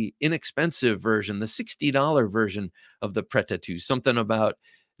keeping the inexpensive version, the $60 version of the Prêt-à-Tout. Something about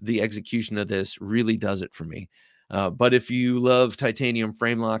the execution of this really does it for me. But if you love titanium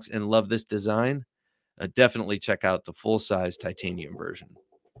frame locks and love this design, definitely check out the full-size titanium version.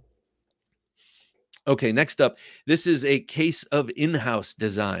 Okay, next up, this is a case of in-house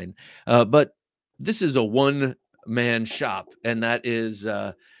design, but this is a one-man shop, and that is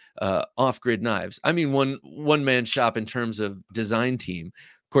Off-Grid Knives. I mean, one-man shop in terms of design team.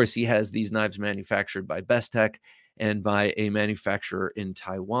 Of course, he has these knives manufactured by Bestech and by a manufacturer in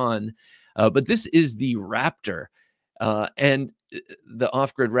Taiwan, but this is the Raptor, and the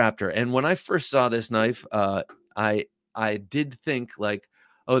Off-Grid Raptor. And when I first saw this knife, I did think like,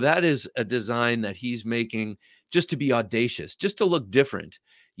 oh, that is a design that he's making just to be audacious, just to look different,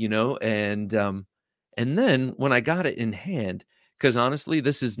 you know? And then when I got it in hand, because honestly,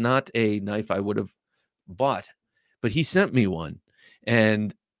 this is not a knife I would have bought, but he sent me one.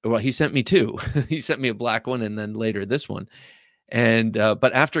 And well, he sent me two. He sent me a black one and then later this one. And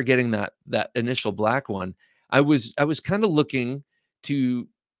but after getting that initial black one, I was kind of looking to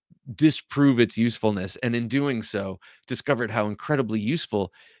disprove its usefulness, and in doing so discovered how incredibly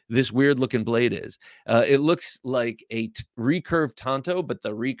useful this weird looking blade is. It looks like a recurved Tanto, but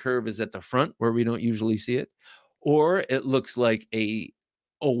the recurve is at the front where we don't usually see it, or it looks like a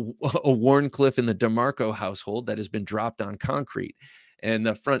Warncliffe in the DeMarco household that has been dropped on concrete and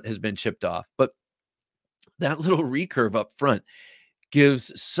the front has been chipped off. But that little recurve up front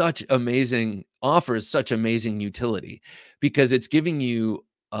offers such amazing utility, because it's giving you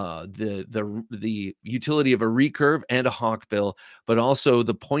the utility of a recurve and a hawkbill, but also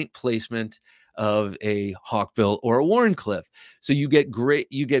the point placement of a hawkbill or a Warncliffe. So you get great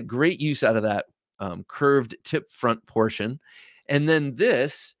use out of that curved tip front portion. And then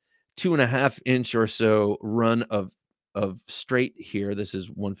this 2.5-inch or so run of straight here, this is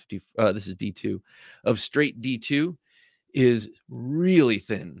 150, this is D2, of straight D2, is really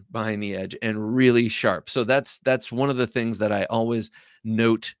thin behind the edge and really sharp. So that's one of the things that I always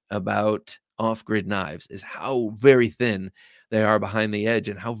note about Off-Grid knives, is how very thin they are behind the edge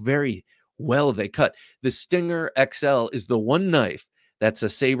and how very well they cut. The Stinger XL is the one knife that's a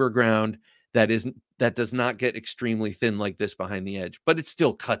saber ground that does not get extremely thin like this behind the edge, but it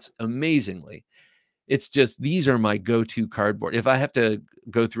still cuts amazingly. It's just, these are my go-to cardboard. If I have to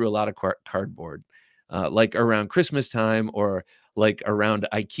go through a lot of cardboard, like around Christmas time or like around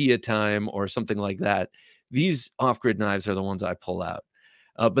IKEA time or something like that, these Off-Grid knives are the ones I pull out.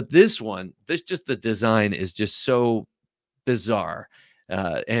 But this one, the design is just so bizarre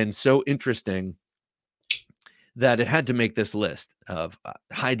and so interesting that it had to make this list of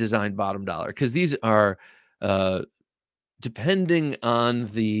high design bottom dollar, because these are depending on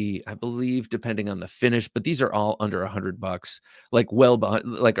the finish, but these are all under $100, like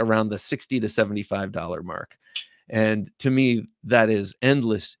like around the $60 to $75 mark. And to me, that is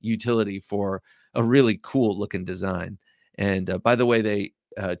endless utility for a really cool looking design. And by the way, they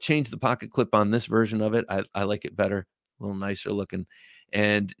changed the pocket clip on this version of it. I like it better, a little nicer looking,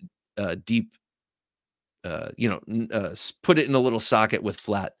 and deep, put it in a little socket with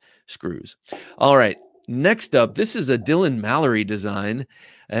flat screws. All right. Next up, this is a Dylan Mallory design,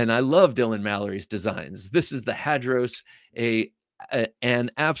 and I love Dylan Mallory's designs. This is the Hadros,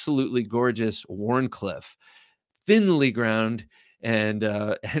 an absolutely gorgeous Warncliffe, thinly ground and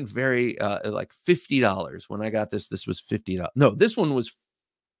very like $50. When I got this was $50. No, this one was,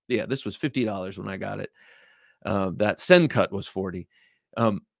 this was $50 when I got it. That Sencut was $40.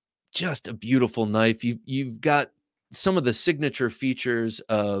 Just a beautiful knife. You've got some of the signature features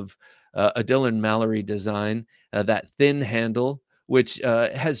of a Dylan Mallory design, that thin handle, which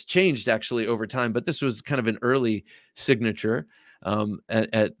has changed actually over time, but this was kind of an early signature,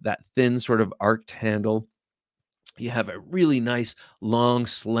 at that thin sort of arced handle. You have a really nice, long,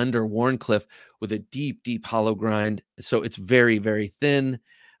 slender Warncliffe with a deep, deep hollow grind. So it's very, very thin,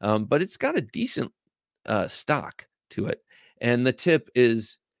 but it's got a decent stock to it. And the tip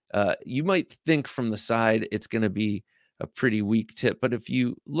is, you might think from the side it's going to be a pretty weak tip. But if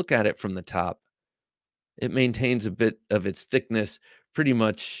you look at it from the top, it maintains a bit of its thickness pretty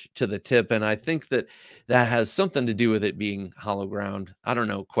much to the tip. And I think that that has something to do with it being hollow ground. I don't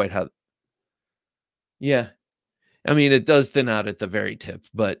know quite how. Yeah. I mean, it does thin out at the very tip,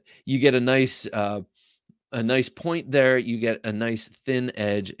 but you get a nice point there. You get a nice thin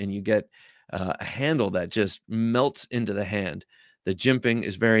edge, and you get a handle that just melts into the hand. The jimping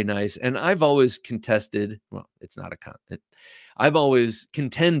is very nice. And I've always contested, well, it's not I've always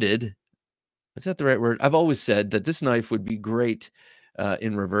contended, is that the right word? I've always said that this knife would be great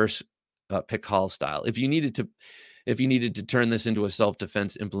in reverse pick haul style. If you needed to turn this into a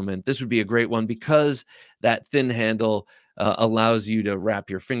self-defense implement, this would be a great one, because that thin handle allows you to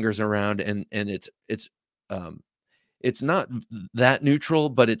wrap your fingers around, and it's not that neutral,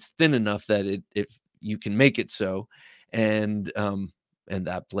 but it's thin enough that if you can make it so, and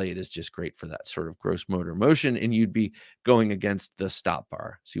that blade is just great for that sort of gross motor motion, and you'd be going against the stop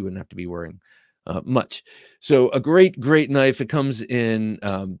bar, so you wouldn't have to be worrying much. So a great knife. It comes in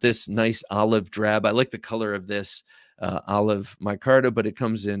this nice olive drab. I like the color of this olive micarta, but it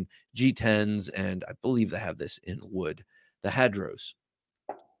comes in G10s, and I believe they have this in wood, the Hadros,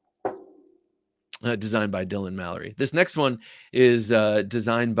 designed by Dylan Mallory. This next one is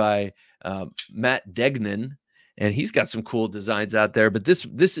designed by Matt Degnan, and he's got some cool designs out there. But this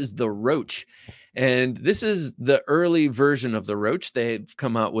is the Roach, and this is the early version of the Roach. They've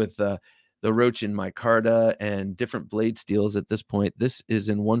come out with the Roach in micarta and different blade steels at this point. This is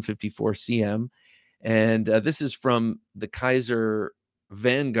in 154 cm, and this is from the Kizer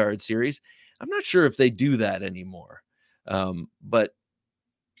Vanguard series. I'm not sure if they do that anymore, but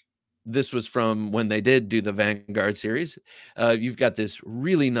this was from when they did do the Vanguard series. You've got this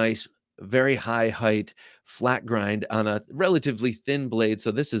really nice, very high height flat grind on a relatively thin blade.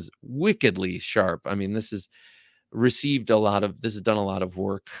 So this is wickedly sharp. I mean, this has done a lot of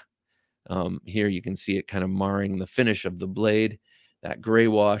work. Here you can see it kind of marring the finish of the blade, that gray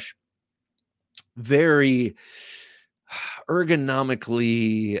wash. Very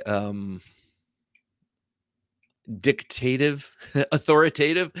ergonomically dictative,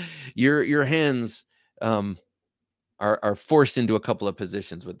 authoritative. Your hands are forced into a couple of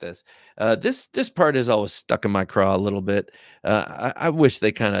positions with this. This part is always stuck in my craw a little bit. I wish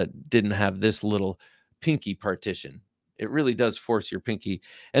they kind of didn't have this little pinky partition. It really does force your pinky,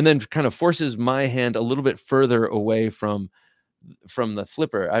 and then kind of forces my hand a little bit further away from the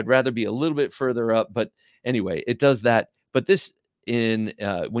flipper. I'd rather be a little bit further up, but anyway, it does that. But this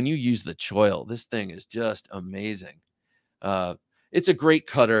when you use the choil, this thing is just amazing. It's a great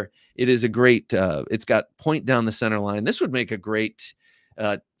cutter. It is a great, it's got point down the center line. This would make a great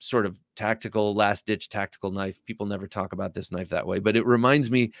sort of tactical, last ditch tactical knife. People never talk about this knife that way, but it reminds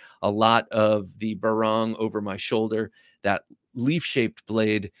me a lot of the barong over my shoulder, that leaf shaped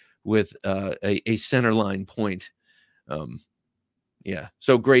blade with a center line point. Yeah,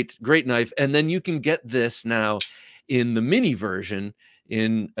 so great knife. And then you can get this now in the mini version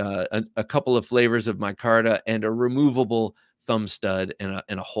in a couple of flavors of micarta and a removable thumb stud and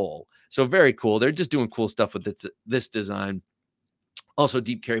a hole. So very cool. They're just doing cool stuff with this design. Also,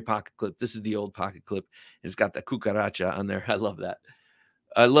 deep carry pocket clip. This is the old pocket clip. It's got the cucaracha on there. I love that.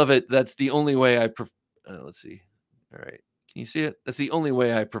 I love it. That's the only way I prefer. Let's see. All right. Can you see it? That's the only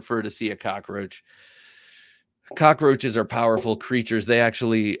way I prefer to see a cockroach. Cockroaches are powerful creatures. They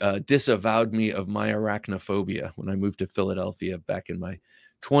actually disavowed me of my arachnophobia when I moved to Philadelphia back in my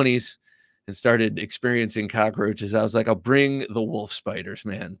 20s and started experiencing cockroaches. I was like, I'll bring the wolf spiders,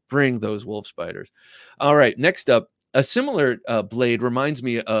 man. Bring those wolf spiders. All right, next up, a similar blade reminds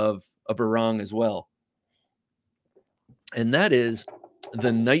me of a barong as well. And that is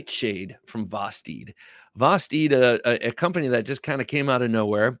the Nightshade from Vosteed. Vosteed, a company that just kind of came out of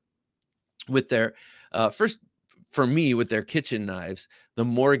nowhere with their first, for me, with their kitchen knives. The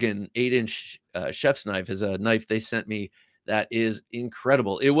Morgan 8-inch chef's knife is a knife they sent me that is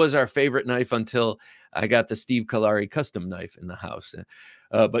incredible. It was our favorite knife until I got the Steve Kalari custom knife in the house.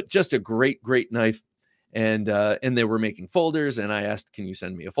 But just a great knife. And they were making folders, and I asked, can you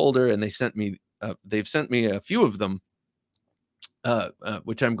send me a folder? And they sent me, they've sent me a few of them,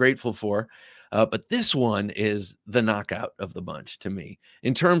 which I'm grateful for. But this one is the knockout of the bunch to me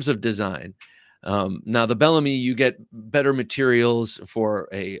in terms of design. Now the Bellamy, you get better materials for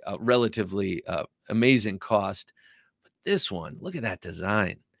a relatively amazing cost. But this one, look at that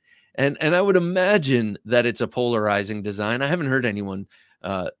design. And I would imagine that it's a polarizing design. I haven't heard anyone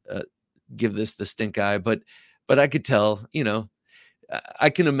give this the stink eye, but I could tell, you know, I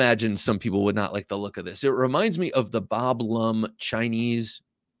can imagine some people would not like the look of this. It reminds me of the Bob Lum Chinese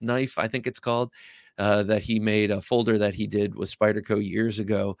knife, I think it's called. that he made, a folder that he did with Spyderco years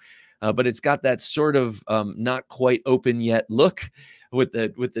ago. But it's got that sort of not quite open yet look with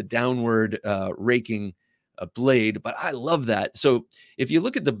the downward raking blade, but I love that. So if you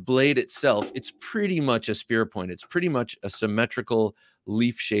look at the blade itself, it's pretty much a spear point. It's pretty much a symmetrical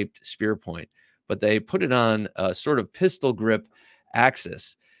leaf-shaped spear point, but they put it on a sort of pistol grip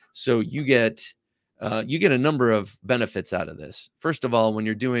axis. So you get a number of benefits out of this. First of all, when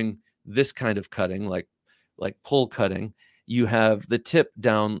you're doing this kind of cutting, like pull cutting, you have the tip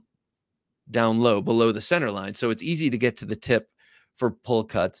down low below the center line, so it's easy to get to the tip for pull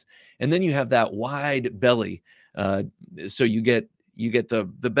cuts. And then you have that wide belly, so you get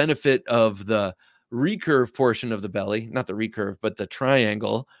the benefit of the recurve portion of the belly, not the recurve, but the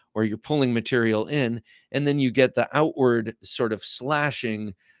triangle where you're pulling material in, and then you get the outward sort of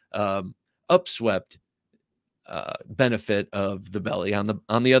slashing, upswept benefit of the belly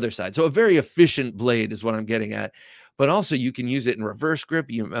on the other side. So a very efficient blade is what I'm getting at. But also you can use it in reverse grip.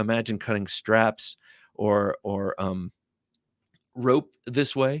 You imagine cutting straps or rope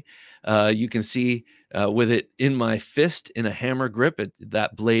this way. You can see with it in my fist in a hammer grip,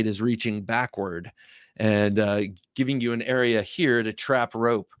 that blade is reaching backward and giving you an area here to trap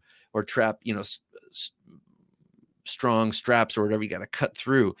rope or trap, strong straps or whatever you got to cut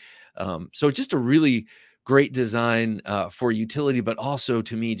through. So just a really great design for utility, but also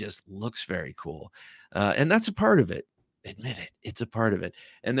to me just looks very cool. And that's a part of it. Admit it, it's a part of it.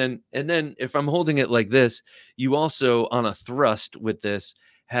 And then if I'm holding it like this, you also on a thrust with this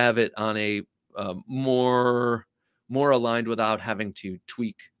have it on a more aligned without having to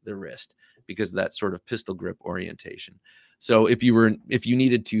tweak the wrist because of that sort of pistol grip orientation. So if you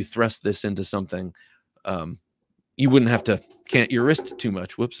needed to thrust this into something, you wouldn't have to cant your wrist too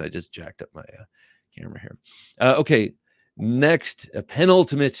much. Whoops, I just jacked up my camera here. Okay, next, a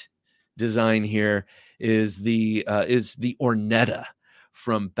penultimate design here is the Ornetta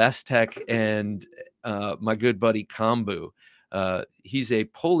from Bestech and my good buddy Kombu. He's a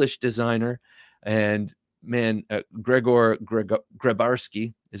Polish designer, and man, Gregor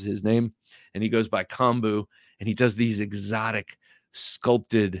Grabarski is his name, and he goes by Kombu, and he does these exotic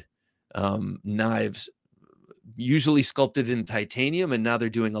sculpted knives, usually sculpted in titanium, and now they're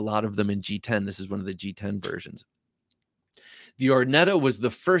doing a lot of them in G10. This is one of the G10 versions. The Ornetta was the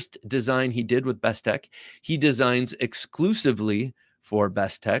first design he did with Bestech. He designs exclusively for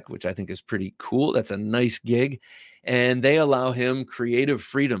Bestech, which I think is pretty cool. That's a nice gig. And they allow him creative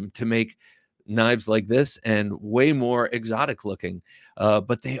freedom to make knives like this and way more exotic looking.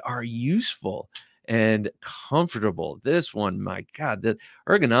 But they are useful and comfortable. This one, my God, the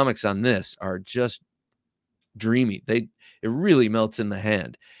ergonomics on this are just dreamy. It really melts in the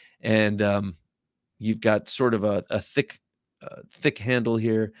hand. And you've got sort of a thick handle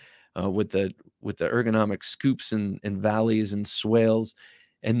here with the ergonomic scoops and valleys and swales.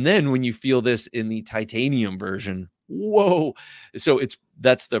 And then when you feel this in the titanium version, whoa! So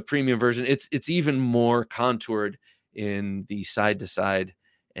that's the premium version. It's even more contoured in the side to side,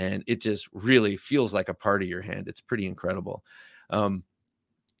 and it just really feels like a part of your hand. It's pretty incredible.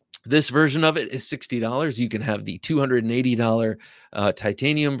 This version of it is $60. You can have the $280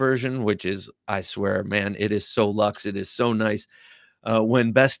 titanium version, which is, I swear, man, it is so luxe. It is so nice.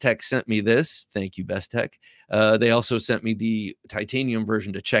 When Bestech sent me this, thank you, Bestech, they also sent me the titanium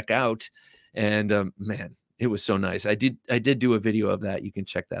version to check out. And man, it was so nice. I did do a video of that. You can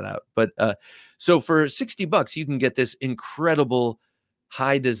check that out. But so for $60, you can get this incredible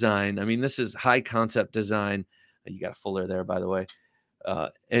high design. I mean, this is high concept design. You got a fuller there, by the way.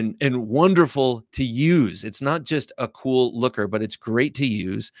 And wonderful to use. It's not just a cool looker, but it's great to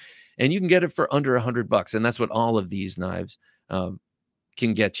use, and you can get it for under $100. And that's what all of these knives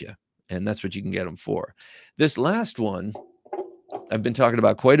can get you. And that's what you can get them for. This last one, I've been talking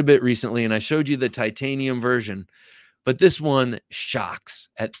about quite a bit recently, and I showed you the titanium version, but this one shocks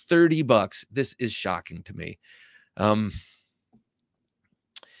at $30. This is shocking to me. I'm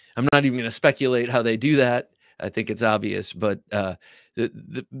not even going to speculate how they do that. I think it's obvious, but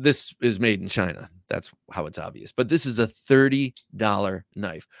this is made in China. That's how it's obvious. But this is a $30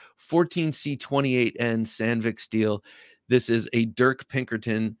 knife, 14C28N Sandvik steel. This is a Dirk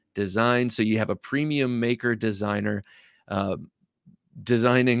Pinkerton design. So you have a premium maker designer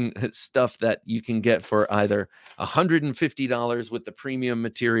designing stuff that you can get for either $150 with the premium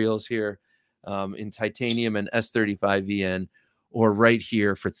materials here in titanium and S35VN, or right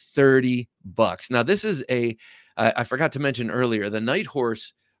here for $30. Now, this is I forgot to mention earlier, the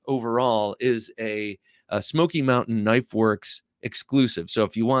Nighthorse overall is a Smoky Mountain Knife Works exclusive. So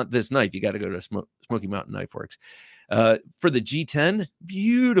if you want this knife, you got to go to Smoky Mountain Knife Works. For the G10,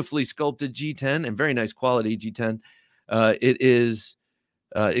 beautifully sculpted G10 and very nice quality G10.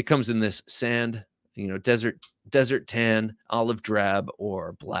 It comes in this sand, desert tan, olive drab,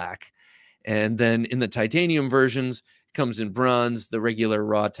 or black. And then in the titanium versions, it comes in bronze, the regular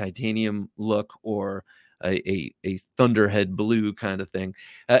raw titanium look, or a thunderhead blue kind of thing.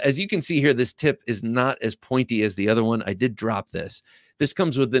 As you can see here, this tip is not as pointy as the other one. I did drop this. This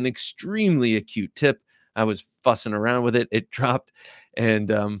comes with an extremely acute tip. I was fussing around with it. It dropped,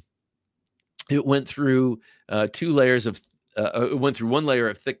 and it went through two layers of it went through one layer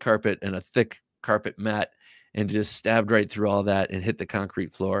of thick carpet and a thick carpet mat, and just stabbed right through all that and hit the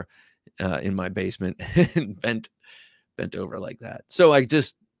concrete floor in my basement and bent over like that. So I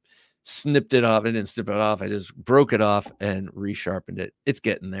just snipped it off. I didn't snip it off. I just broke it off and resharpened it. It's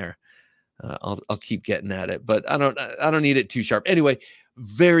getting there. I'll keep getting at it, but I don't need it too sharp. Anyway,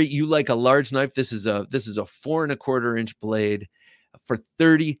 you like a large knife. This is a 4 1/4 inch blade for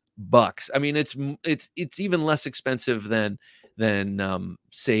 $30. I mean, it's even less expensive than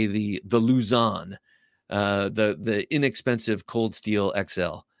say the Luzon, the inexpensive Cold Steel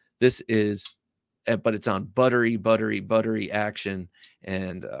XL. This is, but it's on buttery action,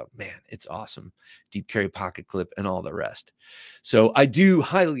 and man, it's awesome. Deep carry pocket clip and all the rest. So I do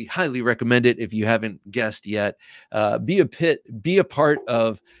highly recommend it. If you haven't guessed yet, be a part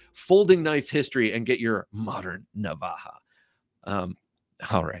of folding knife history and get your modern Navaja.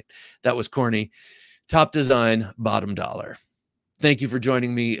 All right, that was corny. Top design, bottom dollar. Thank you for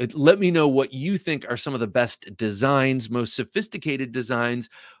joining me. Let me know what you think are some of the best designs, most sophisticated designs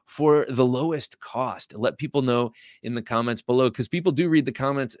for the lowest cost. Let people know in the comments below, because people do read the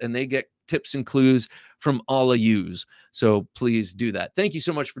comments and they get tips and clues from all of yous. So please do that. Thank you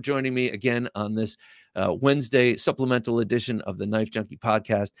so much for joining me again on this Wednesday supplemental edition of the Knife Junkie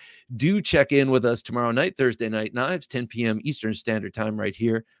podcast. Do check in with us tomorrow night, Thursday Night Knives, 10 p.m. Eastern Standard Time, right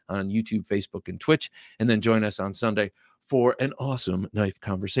here on YouTube, Facebook, and Twitch. And then join us on Sunday for an awesome knife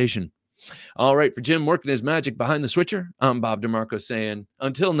conversation. All right, for Jim working his magic behind the switcher, I'm Bob DeMarco saying,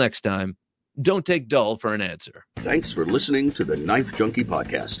 until next time, don't take dull for an answer. Thanks for listening to the Knife Junkie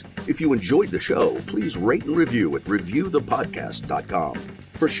podcast. If you enjoyed the show, please rate and review at reviewthepodcast.com.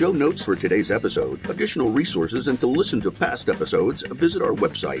 For show notes for today's episode, additional resources, and to listen to past episodes, visit our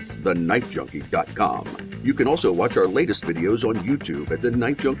website, TheKnifeJunkie.com. You can also watch our latest videos on YouTube at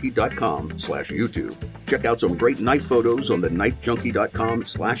TheKnifeJunkie.com/YouTube. Check out some great knife photos on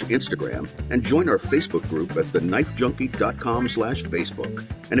TheKnifeJunkie.com/Instagram, and join our Facebook group at TheKnifeJunkie.com/Facebook.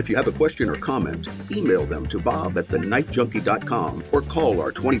 And if you have a question or comment, email them to bob@TheKnifeJunkie.com or call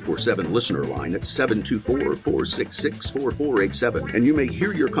our 24/7 listener line at 724-466-4487, and you may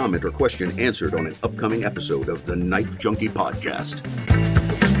hear your comment or question answered on an upcoming episode of the Knife Junkie podcast.